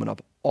schedule coming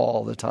up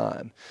all the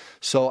time.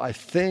 So I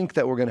think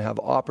that we're going to have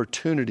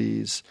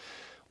opportunities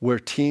where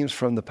teams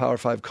from the Power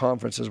 5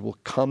 conferences will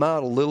come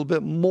out a little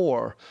bit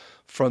more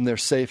from their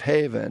safe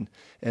haven,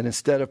 and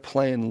instead of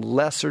playing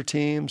lesser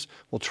teams,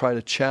 we'll try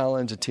to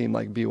challenge a team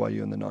like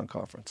BYU in the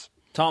non-conference.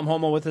 Tom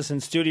Holmoe with us in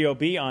Studio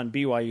B on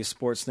BYU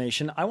Sports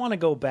Nation. I want to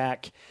go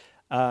back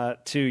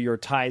to your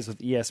ties with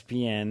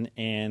ESPN,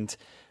 and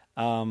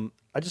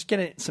I just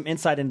get some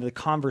insight into the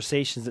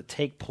conversations that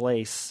take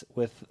place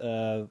with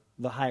the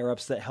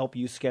higher-ups that help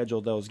you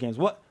schedule those games.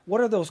 What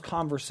are those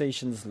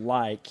conversations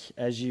like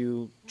as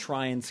you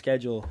try and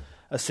schedule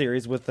a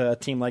series with a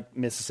team like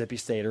Mississippi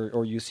State or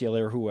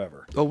UCLA or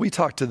whoever? Well, we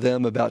talk to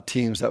them about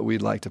teams that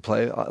we'd like to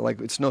play.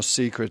 Like, it's no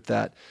secret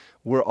that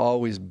we're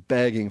always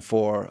begging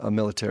for a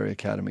military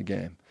academy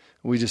game.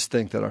 We just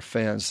think that our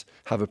fans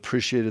have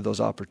appreciated those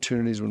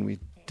opportunities when we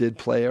did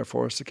play Air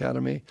Force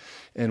Academy,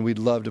 and we'd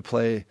love to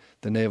play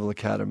the Naval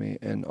Academy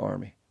and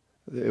Army.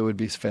 It would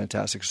be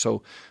fantastic.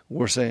 So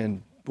we're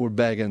saying we're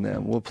begging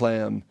them. We'll play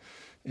them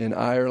in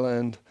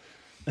Ireland.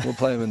 We'll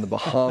play them in the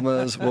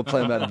Bahamas. We'll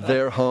play them at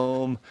their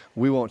home.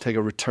 We won't take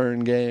a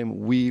return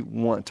game. We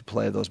want to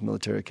play those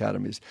military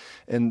academies.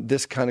 And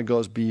this kind of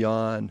goes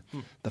beyond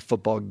the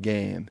football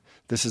game.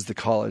 This is the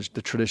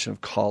tradition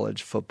of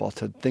college football,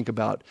 to think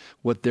about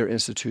what their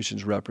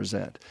institutions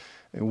represent.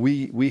 And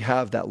we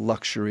have that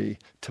luxury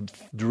to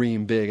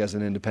dream big as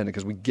an independent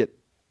because we get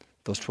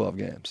those 12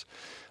 games.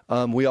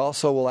 We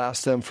also will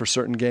ask them for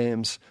certain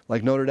games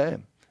like Notre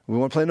Dame. We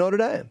want to play Notre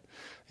Dame.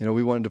 You know,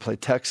 we wanted to play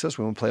Texas.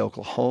 We want to play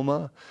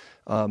Oklahoma.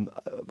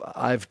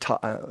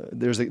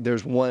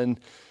 There's one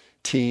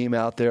team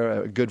out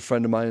there, a good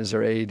friend of mine is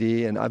their AD,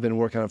 and I've been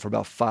working on it for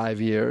about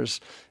 5 years.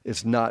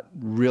 It's not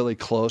really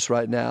close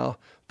right now,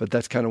 but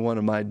that's kind of one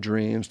of my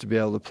dreams, to be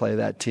able to play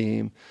that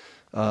team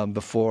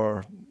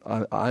before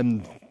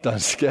I'm done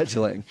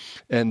scheduling.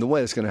 And the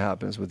way it's going to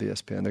happen is with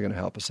ESPN. They're going to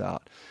help us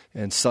out.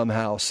 And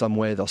somehow, some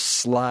way, they'll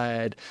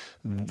slide.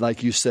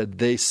 Like you said,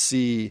 they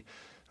see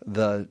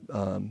the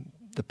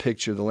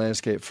picture, the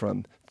landscape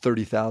from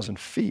 30,000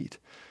 feet,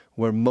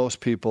 where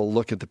most people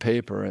look at the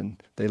paper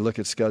and they look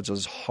at schedules.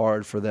 It's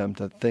hard for them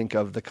to think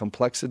of the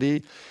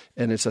complexity,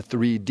 and it's a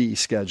 3D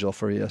schedule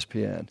for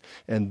ESPN.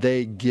 And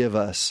they give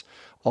us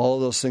all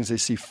those things they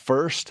see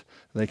first,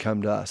 and they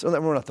come to us. Well,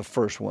 we're not the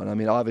first one. I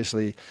mean,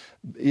 obviously,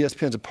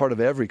 ESPN's a part of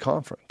every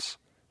conference.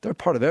 They're a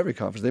part of every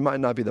conference. They might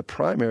not be the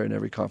primary in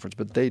every conference,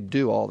 but they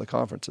do all the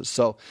conferences.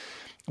 So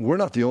we're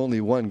not the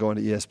only one going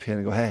to ESPN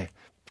and go, hey,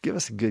 give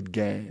us a good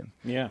game.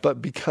 Yeah.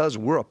 But because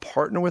we're a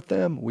partner with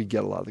them, we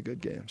get a lot of the good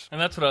games.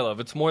 And that's what I love.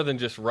 It's more than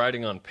just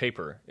writing on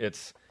paper.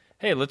 It's,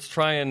 hey, let's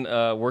try and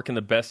work in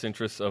the best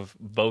interests of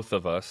both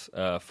of us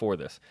for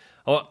this.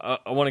 I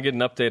want to get an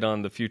update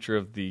on the future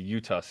of the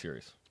Utah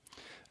series.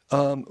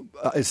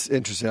 It's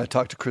interesting. I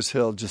talked to Chris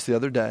Hill just the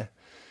other day,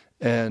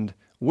 and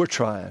we're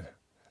trying,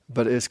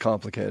 but it's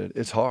complicated.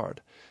 It's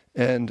hard.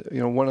 And, you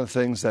know, one of the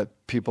things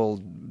that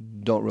people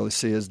don't really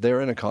see is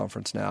they're in a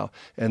conference now,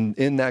 and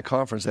in that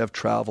conference they have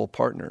travel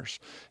partners,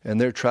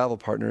 and their travel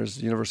partner is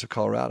the University of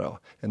Colorado,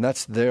 and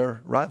that's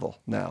their rival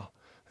now.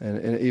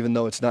 And even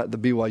though it's not the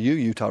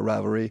BYU-Utah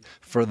rivalry,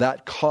 for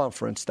that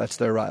conference, that's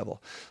their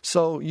rival.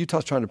 So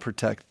Utah's trying to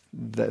protect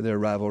their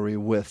rivalry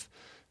with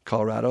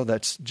Colorado.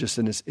 That's just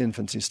in its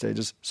infancy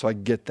stages, so I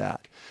get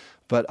that.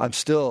 But I'm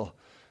still,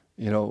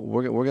 you know,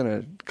 we're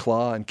going to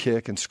claw and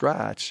kick and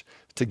scratch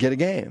to get a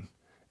game.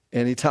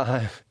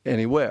 Anytime,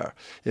 anywhere.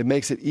 It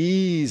makes it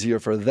easier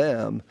for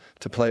them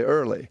to play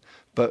early.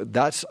 But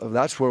that's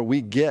where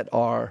we get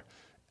our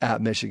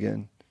at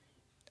Michigan,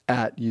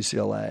 at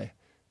UCLA,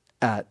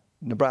 at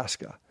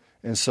Nebraska.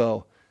 And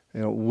so,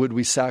 you know, would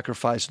we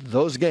sacrifice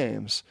those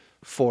games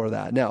for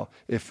that. Now,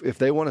 if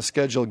they want to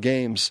schedule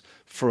games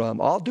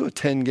I'll do a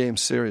 10-game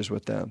series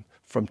with them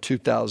from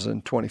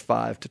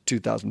 2025 to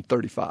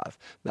 2035.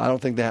 I don't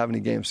think they have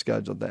any games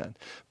scheduled then.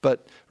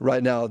 But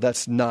right now,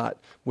 that's not,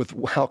 with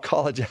how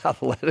college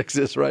athletics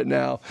is right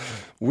now,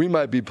 we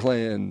might be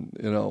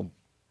playing,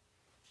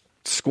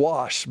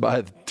 squash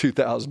by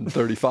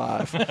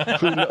 2035.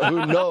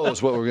 Who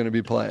knows what we're going to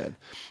be playing?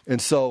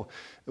 And so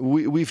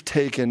we've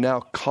taken, now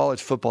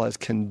college football has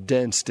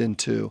condensed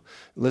into,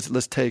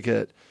 let's take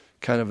it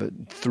kind of a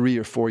 3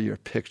 or 4 year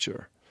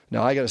picture.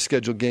 Now, I got to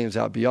schedule games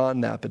out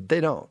beyond that, but they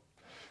don't.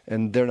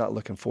 And they're not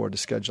looking forward to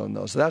scheduling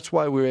those. So that's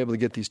why we were able to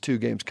get these 2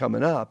 games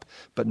coming up,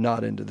 but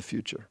not into the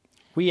future.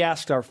 We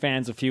asked our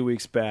fans a few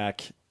weeks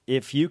back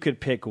if you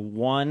could pick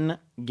one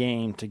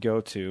game to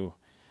go to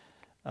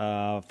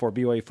for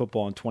BYU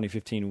football in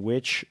 2015,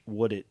 which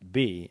would it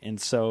be? And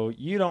so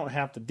you don't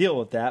have to deal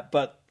with that,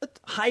 but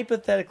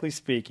hypothetically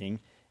speaking,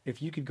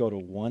 if you could go to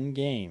one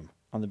game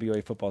on the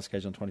BYU football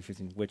schedule in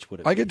 2015, which would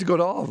it be? I get to go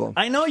to all of them.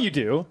 I know you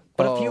do,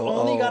 but if you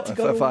only got to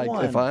go to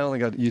one. If I only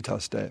got Utah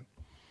State.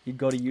 You'd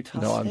go to Utah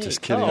State. No, I'm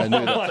just kidding. I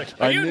knew that.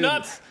 Are you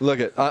nuts? Look,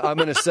 I'm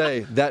going to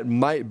say that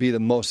might be the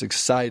most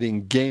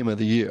exciting game of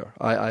the year.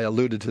 I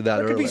alluded to that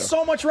earlier. There could be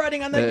so much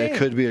riding on that game. It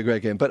could be a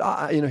great game.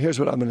 But here's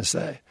what I'm going to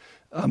say.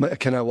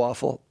 Can I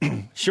waffle?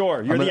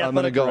 Sure. I'm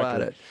going to go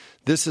at it.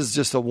 This is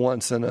just a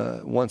once in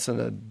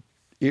a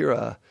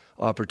era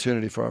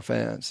opportunity for our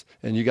fans,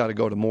 and you got to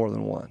go to more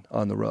than one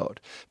on the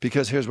road,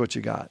 because here's what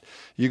you got.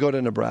 You go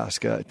to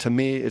Nebraska. To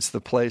me, it's the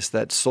place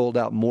that sold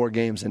out more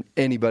games than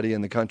anybody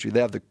in the country. They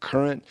have the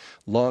current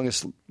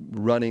longest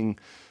running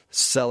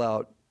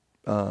sellout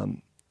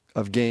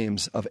of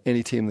games of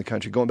any team in the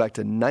country, going back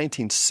to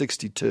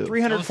 1962.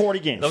 340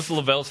 games. That was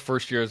Lavelle's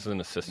first year as an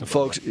assistant.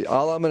 Folks,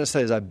 all I'm going to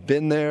say is I've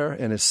been there,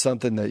 and it's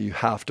something that you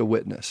have to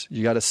witness.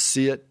 You got to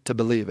see it to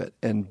believe it,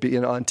 and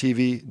being on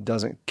TV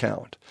doesn't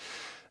count.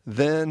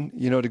 Then,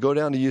 to go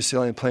down to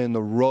UCLA and play in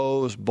the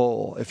Rose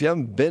Bowl. If you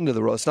haven't been to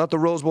the Rose, it's not the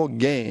Rose Bowl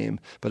game,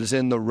 but it's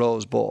in the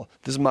Rose Bowl.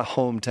 This is my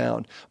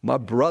hometown. My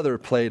brother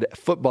played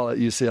football at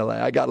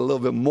UCLA. I got a little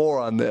bit more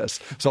on this.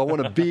 So I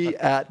want to be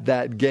at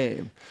that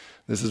game.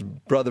 This is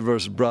brother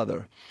versus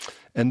brother.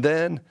 And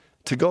then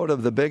to go to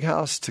the Big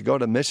House, to go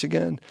to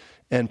Michigan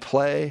and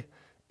play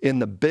in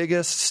the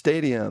biggest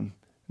stadium,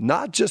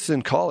 not just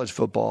in college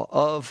football,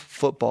 of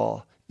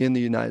football in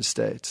the United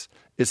States.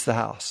 It's the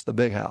house, the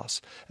Big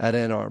House at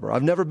Ann Arbor.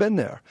 I've never been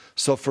there.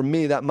 So for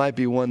me, that might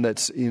be one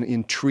that's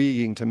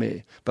intriguing to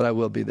me, but I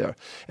will be there.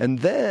 And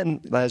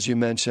then, as you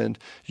mentioned,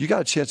 you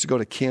got a chance to go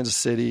to Kansas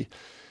City,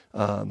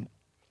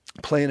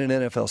 play in an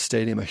NFL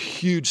stadium, a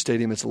huge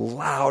stadium. It's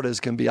loud as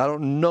can be. I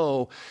don't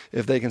know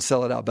if they can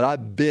sell it out, but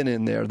I've been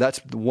in there. That's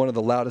one of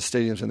the loudest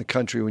stadiums in the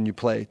country when you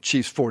play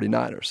Chiefs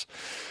 49ers.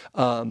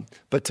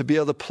 But to be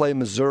able to play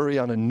Missouri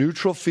on a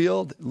neutral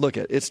field,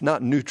 it's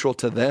not neutral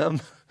to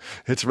them.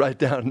 It's right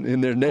down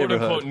in their neighborhood.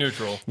 Quote, unquote,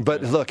 neutral.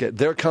 But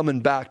they're coming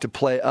back to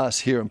play us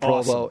here in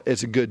Provo. Awesome.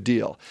 It's a good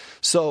deal.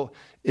 So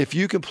if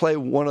you can play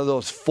one of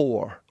those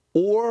 4,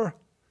 or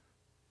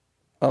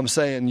I'm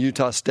saying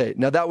Utah State.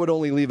 Now, that would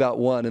only leave out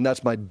one, and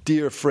that's my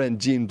dear friend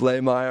Gene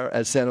Blameyer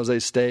at San Jose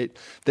State.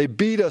 They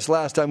beat us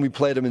last time we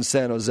played them in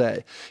San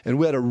Jose, and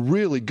we had a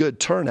really good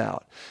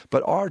turnout.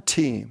 But our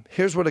team,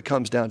 here's what it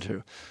comes down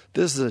to.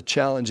 This is a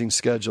challenging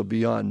schedule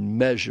beyond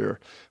measure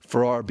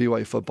for our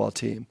BYU football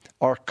team.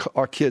 Our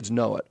kids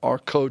know it. Our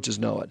coaches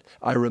know it.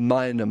 I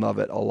remind them of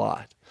it a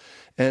lot.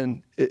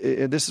 And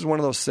this is one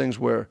of those things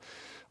where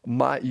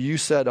you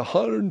said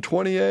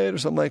 128 or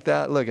something like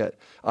that.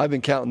 I've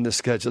been counting this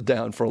schedule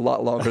down for a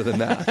lot longer than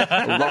that.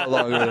 A lot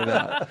longer than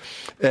that.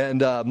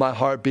 And my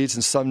heart beats,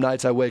 and some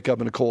nights I wake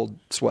up in a cold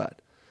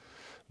sweat.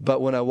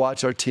 But when I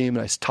watch our team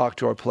and I talk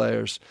to our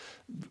players,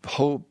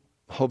 hope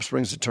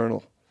springs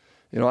eternal.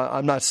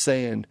 I'm not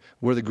saying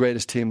we're the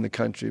greatest team in the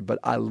country, but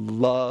I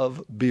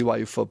love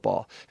BYU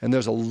football. And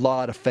there's a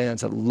lot of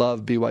fans that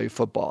love BYU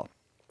football.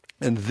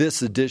 And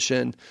this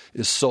edition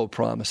is so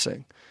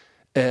promising.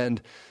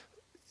 And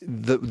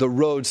the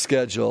road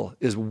schedule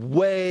is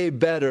way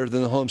better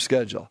than the home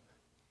schedule.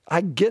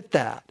 I get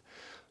that.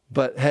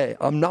 But, hey,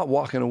 I'm not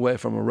walking away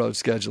from a road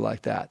schedule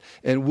like that.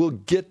 And we'll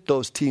get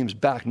those teams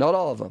back. Not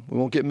all of them. We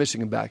won't get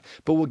Michigan back.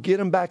 But we'll get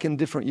them back in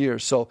different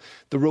years. So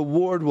the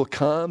reward will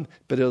come,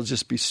 but it'll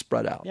just be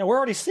spread out. Yeah, we're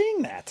already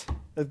seeing that.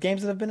 The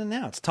games that have been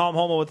announced. Tom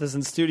Holmoe with us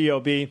in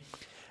Studio B.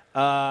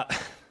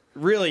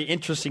 Really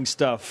interesting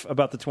stuff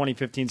about the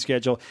 2015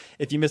 schedule.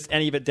 If you missed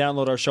any of it,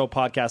 download our show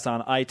podcast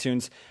on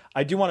iTunes.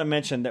 I do want to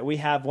mention that we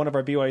have one of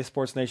our BYU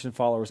Sports Nation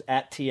followers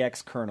at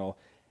TX Colonel.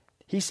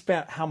 He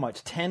spent how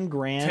much? $10,000?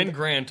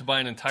 $10,000 to buy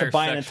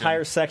an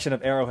entire section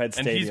of Arrowhead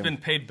Stadium. And he's been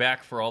paid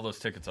back for all those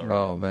tickets already.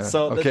 Oh, man.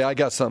 So I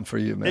got something for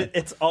you, man.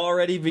 It's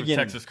already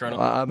beginning. Texas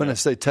Colonel. I'm going to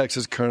say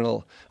Texas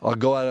Colonel. I'll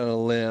go out on a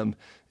limb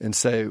and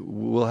say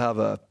we'll have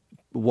a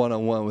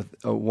one-on-one,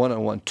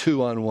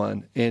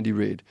 2-on-1, Andy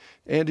Reid.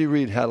 Andy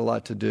Reid had a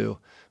lot to do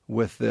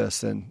with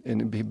this,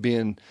 and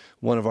being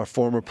one of our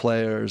former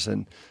players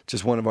and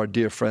just one of our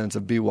dear friends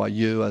of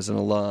BYU as an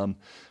alum.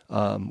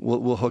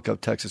 we'll hook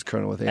up Texas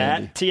Colonel with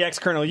Andy. At TX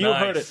Colonel. You Nice.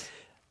 heard it.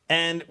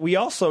 And we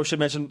also should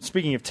mention,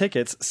 speaking of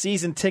tickets,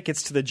 season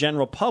tickets to the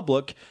general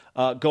public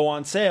go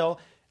on sale.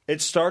 It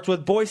starts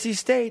with Boise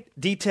State.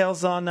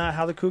 Details on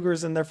how the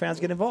Cougars and their fans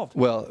get involved.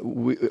 Well,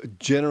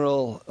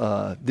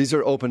 these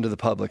are open to the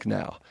public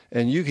now,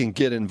 and you can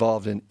get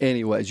involved in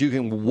any ways. You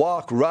can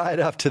walk right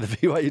up to the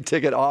BYU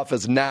ticket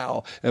office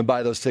now and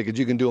buy those tickets.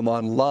 You can do them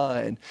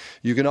online.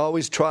 You can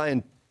always try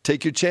and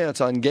take your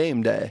chance on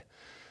game day.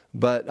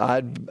 But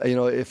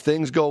if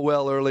things go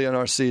well early in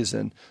our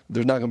season,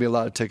 there's not going to be a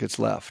lot of tickets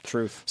left.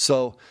 Truth.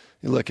 So,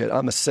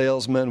 I'm a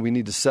salesman. We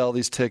need to sell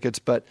these tickets.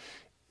 But,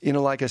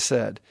 like I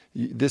said,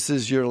 this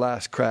is your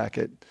last crack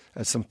at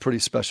some pretty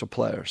special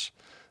players.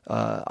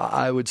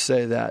 I would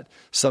say that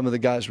some of the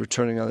guys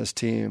returning on this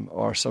team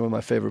are some of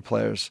my favorite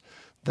players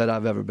that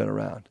I've ever been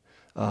around.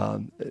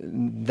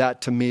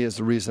 That, to me, is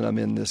the reason I'm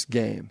in this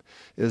game,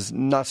 is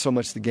not so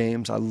much the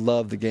games. I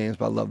love the games,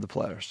 but I love the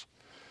players.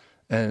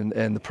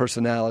 And the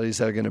personalities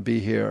that are going to be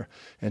here,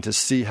 and to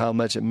see how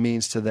much it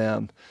means to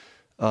them.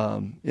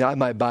 I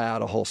might buy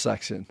out a whole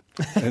section.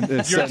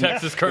 You're a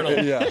Texas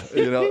Colonel. Yeah,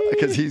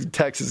 because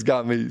Texas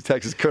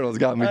Colonel's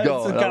got me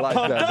going. I like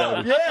that,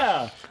 baby.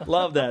 Yeah,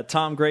 love that.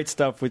 Tom, great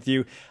stuff with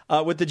you.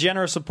 With the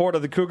generous support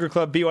of the Cougar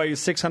Club, BYU's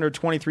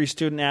 623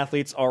 student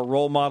athletes are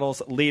role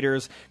models,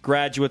 leaders,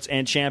 graduates,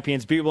 and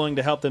champions. Be willing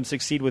to help them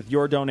succeed with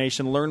your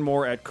donation. Learn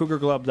more at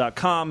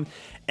cougarclub.com.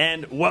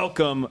 And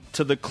welcome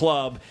to the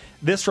club.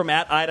 This from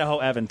at Idaho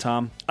Evan,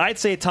 Tom. I'd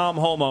say Tom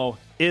Holmoe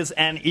is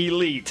an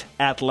elite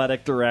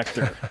athletic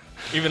director.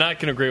 Even I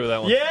can agree with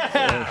that one.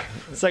 Yeah.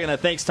 Second that.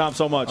 Thanks, Tom,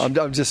 so much.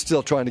 I'm just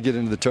still trying to get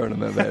into the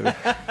tournament, baby.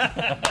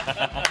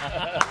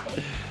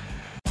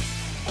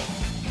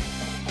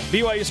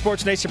 BYU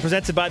Sports Nation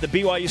presented by the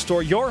BYU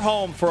Store, your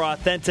home for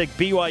authentic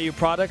BYU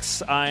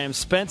products. I am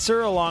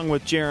Spencer, along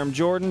with Jerem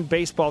Jordan.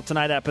 Baseball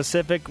tonight at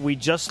Pacific. We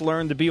just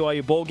learned the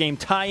BYU Bowl game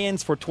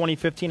tie-ins for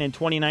 2015 and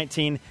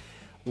 2019.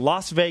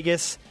 Las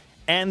Vegas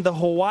and the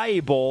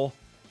Hawaii Bowl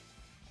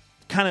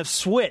kind of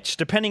switch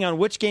depending on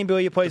which game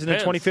BYU plays in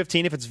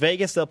 2015. If it's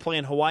Vegas, they'll play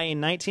in Hawaii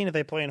in 19. If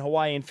they play in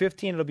Hawaii in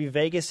 15, it'll be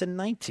Vegas in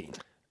 19.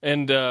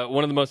 And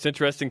one of the most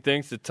interesting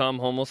things that Tom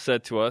Holmoe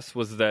said to us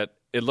was that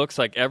it looks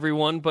like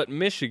everyone but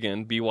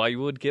Michigan,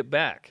 BYU would get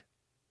back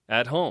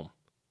at home.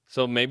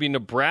 So maybe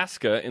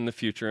Nebraska in the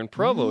future, and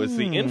Provo is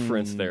the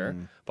inference there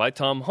by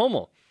Tom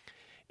Holmoe.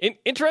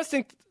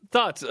 Interesting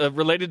thoughts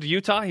related to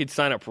Utah. He'd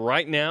sign up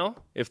right now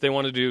if they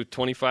want to do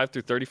 25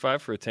 through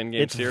 35 for a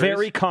 10-game series. It's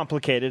very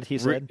complicated, he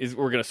said.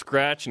 We're going to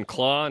scratch and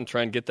claw and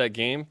try and get that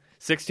game.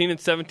 16 and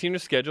 17 are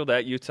scheduled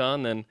at Utah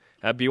and then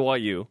at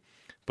BYU.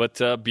 But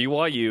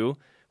BYU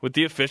with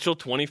the official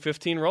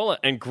 2015 rollout.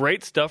 And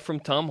great stuff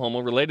from Tom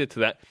Holmoe related to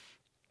that.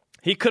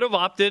 He could have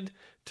opted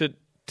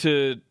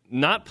to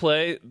not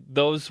play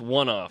those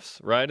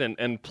one-offs, right,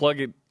 and plug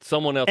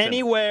someone else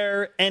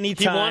anywhere,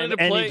 anytime, he wanted to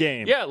play, any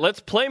game. Yeah, let's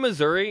play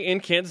Missouri in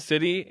Kansas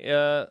City,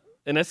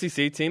 an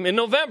SEC team, in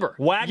November.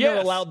 Wagner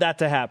allowed that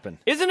to happen.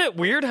 Isn't it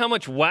weird how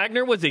much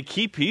Wagner was a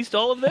key piece to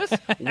all of this?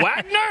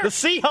 Wagner? The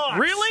Seahawks.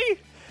 Really?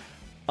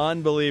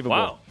 Unbelievable.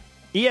 Wow.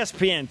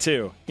 ESPN,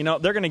 too.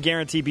 They're going to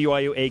guarantee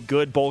BYU a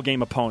good bowl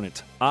game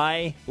opponent.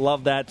 I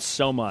love that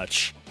so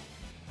much.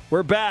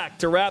 We're back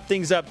to wrap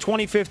things up.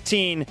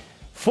 2015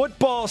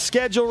 football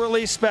schedule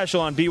release special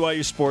on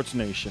BYU Sports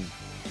Nation.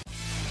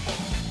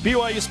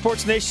 BYU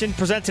Sports Nation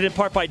presented in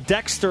part by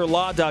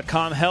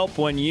DexterLaw.com. Help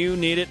when you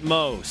need it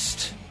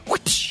most.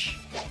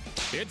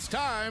 It's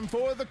time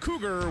for the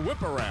Cougar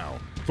Whip Around.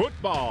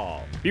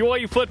 Football.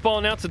 BYU football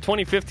announced the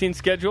 2015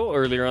 schedule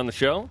earlier on the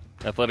show.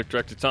 Athletic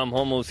Director Tom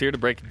Holmoe is here to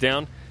break it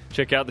down.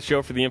 Check out the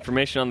show for the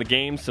information on the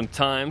games, some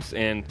times,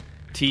 and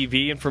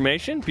TV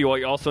information.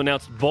 BYU also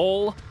announced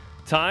bowl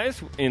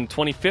ties in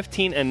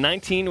 2015 and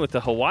 19 with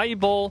the Hawaii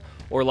Bowl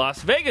or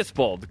Las Vegas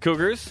Bowl. The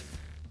Cougars,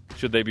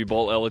 should they be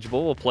bowl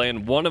eligible, will play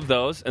in one of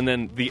those, and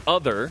then the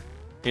other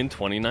in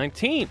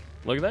 2019.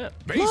 Look at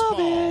that. Baseball.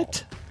 Love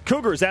it.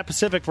 Cougars at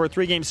Pacific for a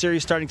 3-game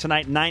series starting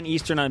tonight, 9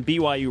 Eastern on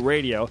BYU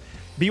Radio.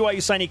 BYU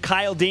signee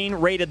Kyle Dean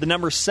rated the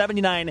number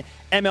 79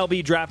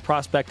 MLB draft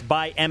prospect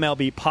by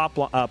MLB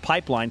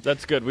Pipeline.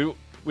 That's good.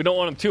 We don't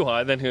want him too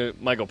high, then he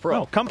might go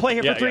pro. Oh, come play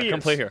here for 3 years.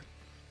 Come play here.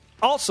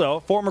 Also,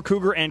 former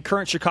Cougar and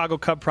current Chicago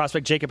Cub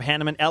prospect Jacob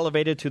Hanneman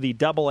elevated to the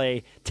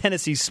Double-A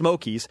Tennessee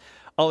Smokies.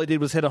 All he did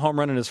was hit a home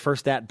run in his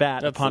first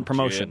at-bat upon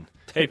promotion.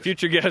 Hey,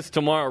 future guest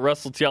tomorrow,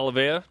 Russell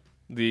Tialavea,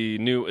 the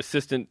new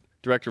assistant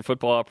director of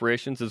football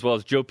operations, as well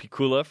as Joe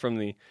Picula from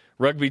the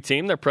rugby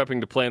team. They're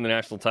prepping to play in the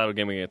national title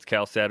game against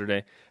Cal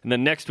Saturday. And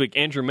then next week,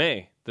 Andrew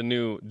May, the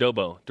new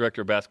Dobo,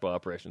 director of basketball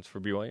operations for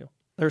BYU.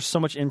 There's so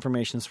much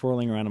information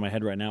swirling around in my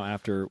head right now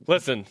after...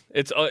 Listen,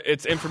 it's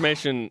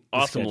information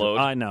awesome load.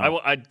 I know.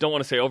 I don't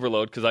want to say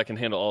overload because I can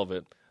handle all of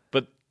it.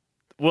 But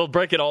we'll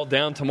break it all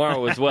down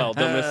tomorrow as well.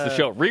 Don't miss the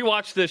show.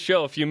 Rewatch this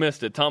show if you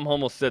missed it. Tom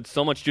Holmoe said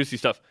so much juicy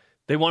stuff.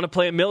 They want to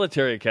play a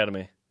military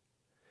academy.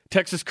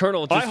 Texas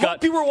Colonel just I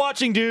hope you were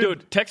watching, dude.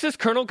 Dude, Texas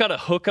Colonel got a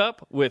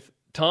hookup with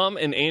Tom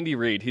and Andy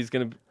Reid. He's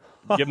going to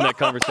give him that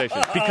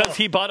conversation because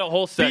he bought a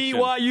whole section.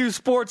 BYU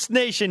Sports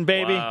Nation,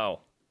 baby.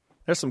 Wow.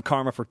 There's some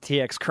karma for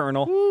TX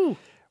Colonel. Woo.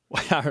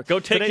 Go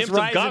take Today's him some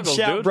Rise goggles, and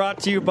Shout dude. brought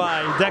to you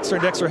by Dexter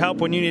and Dexter Help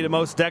when you need it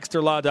most.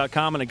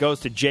 DexterLaw.com, and it goes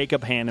to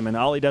Jacob Hanneman.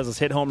 All he does is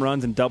hit home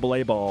runs and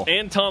double-A ball.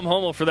 And Tom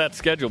Homo for that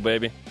schedule,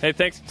 baby. Hey,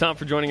 thanks to Tom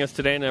for joining us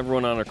today and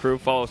everyone on our crew.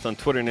 Follow us on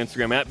Twitter and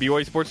Instagram at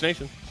BYU Sports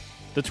Nation.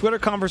 The Twitter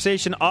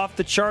conversation off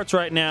the charts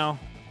right now.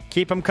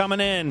 Keep them coming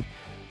in.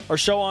 Our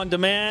show on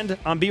demand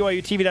on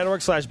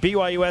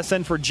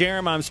BYUtv.org/BYUSN. For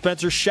Jerem, I'm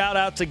Spencer. Shout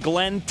out to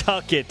Glenn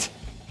Tuckett.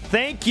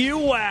 Thank you,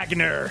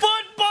 Wagner.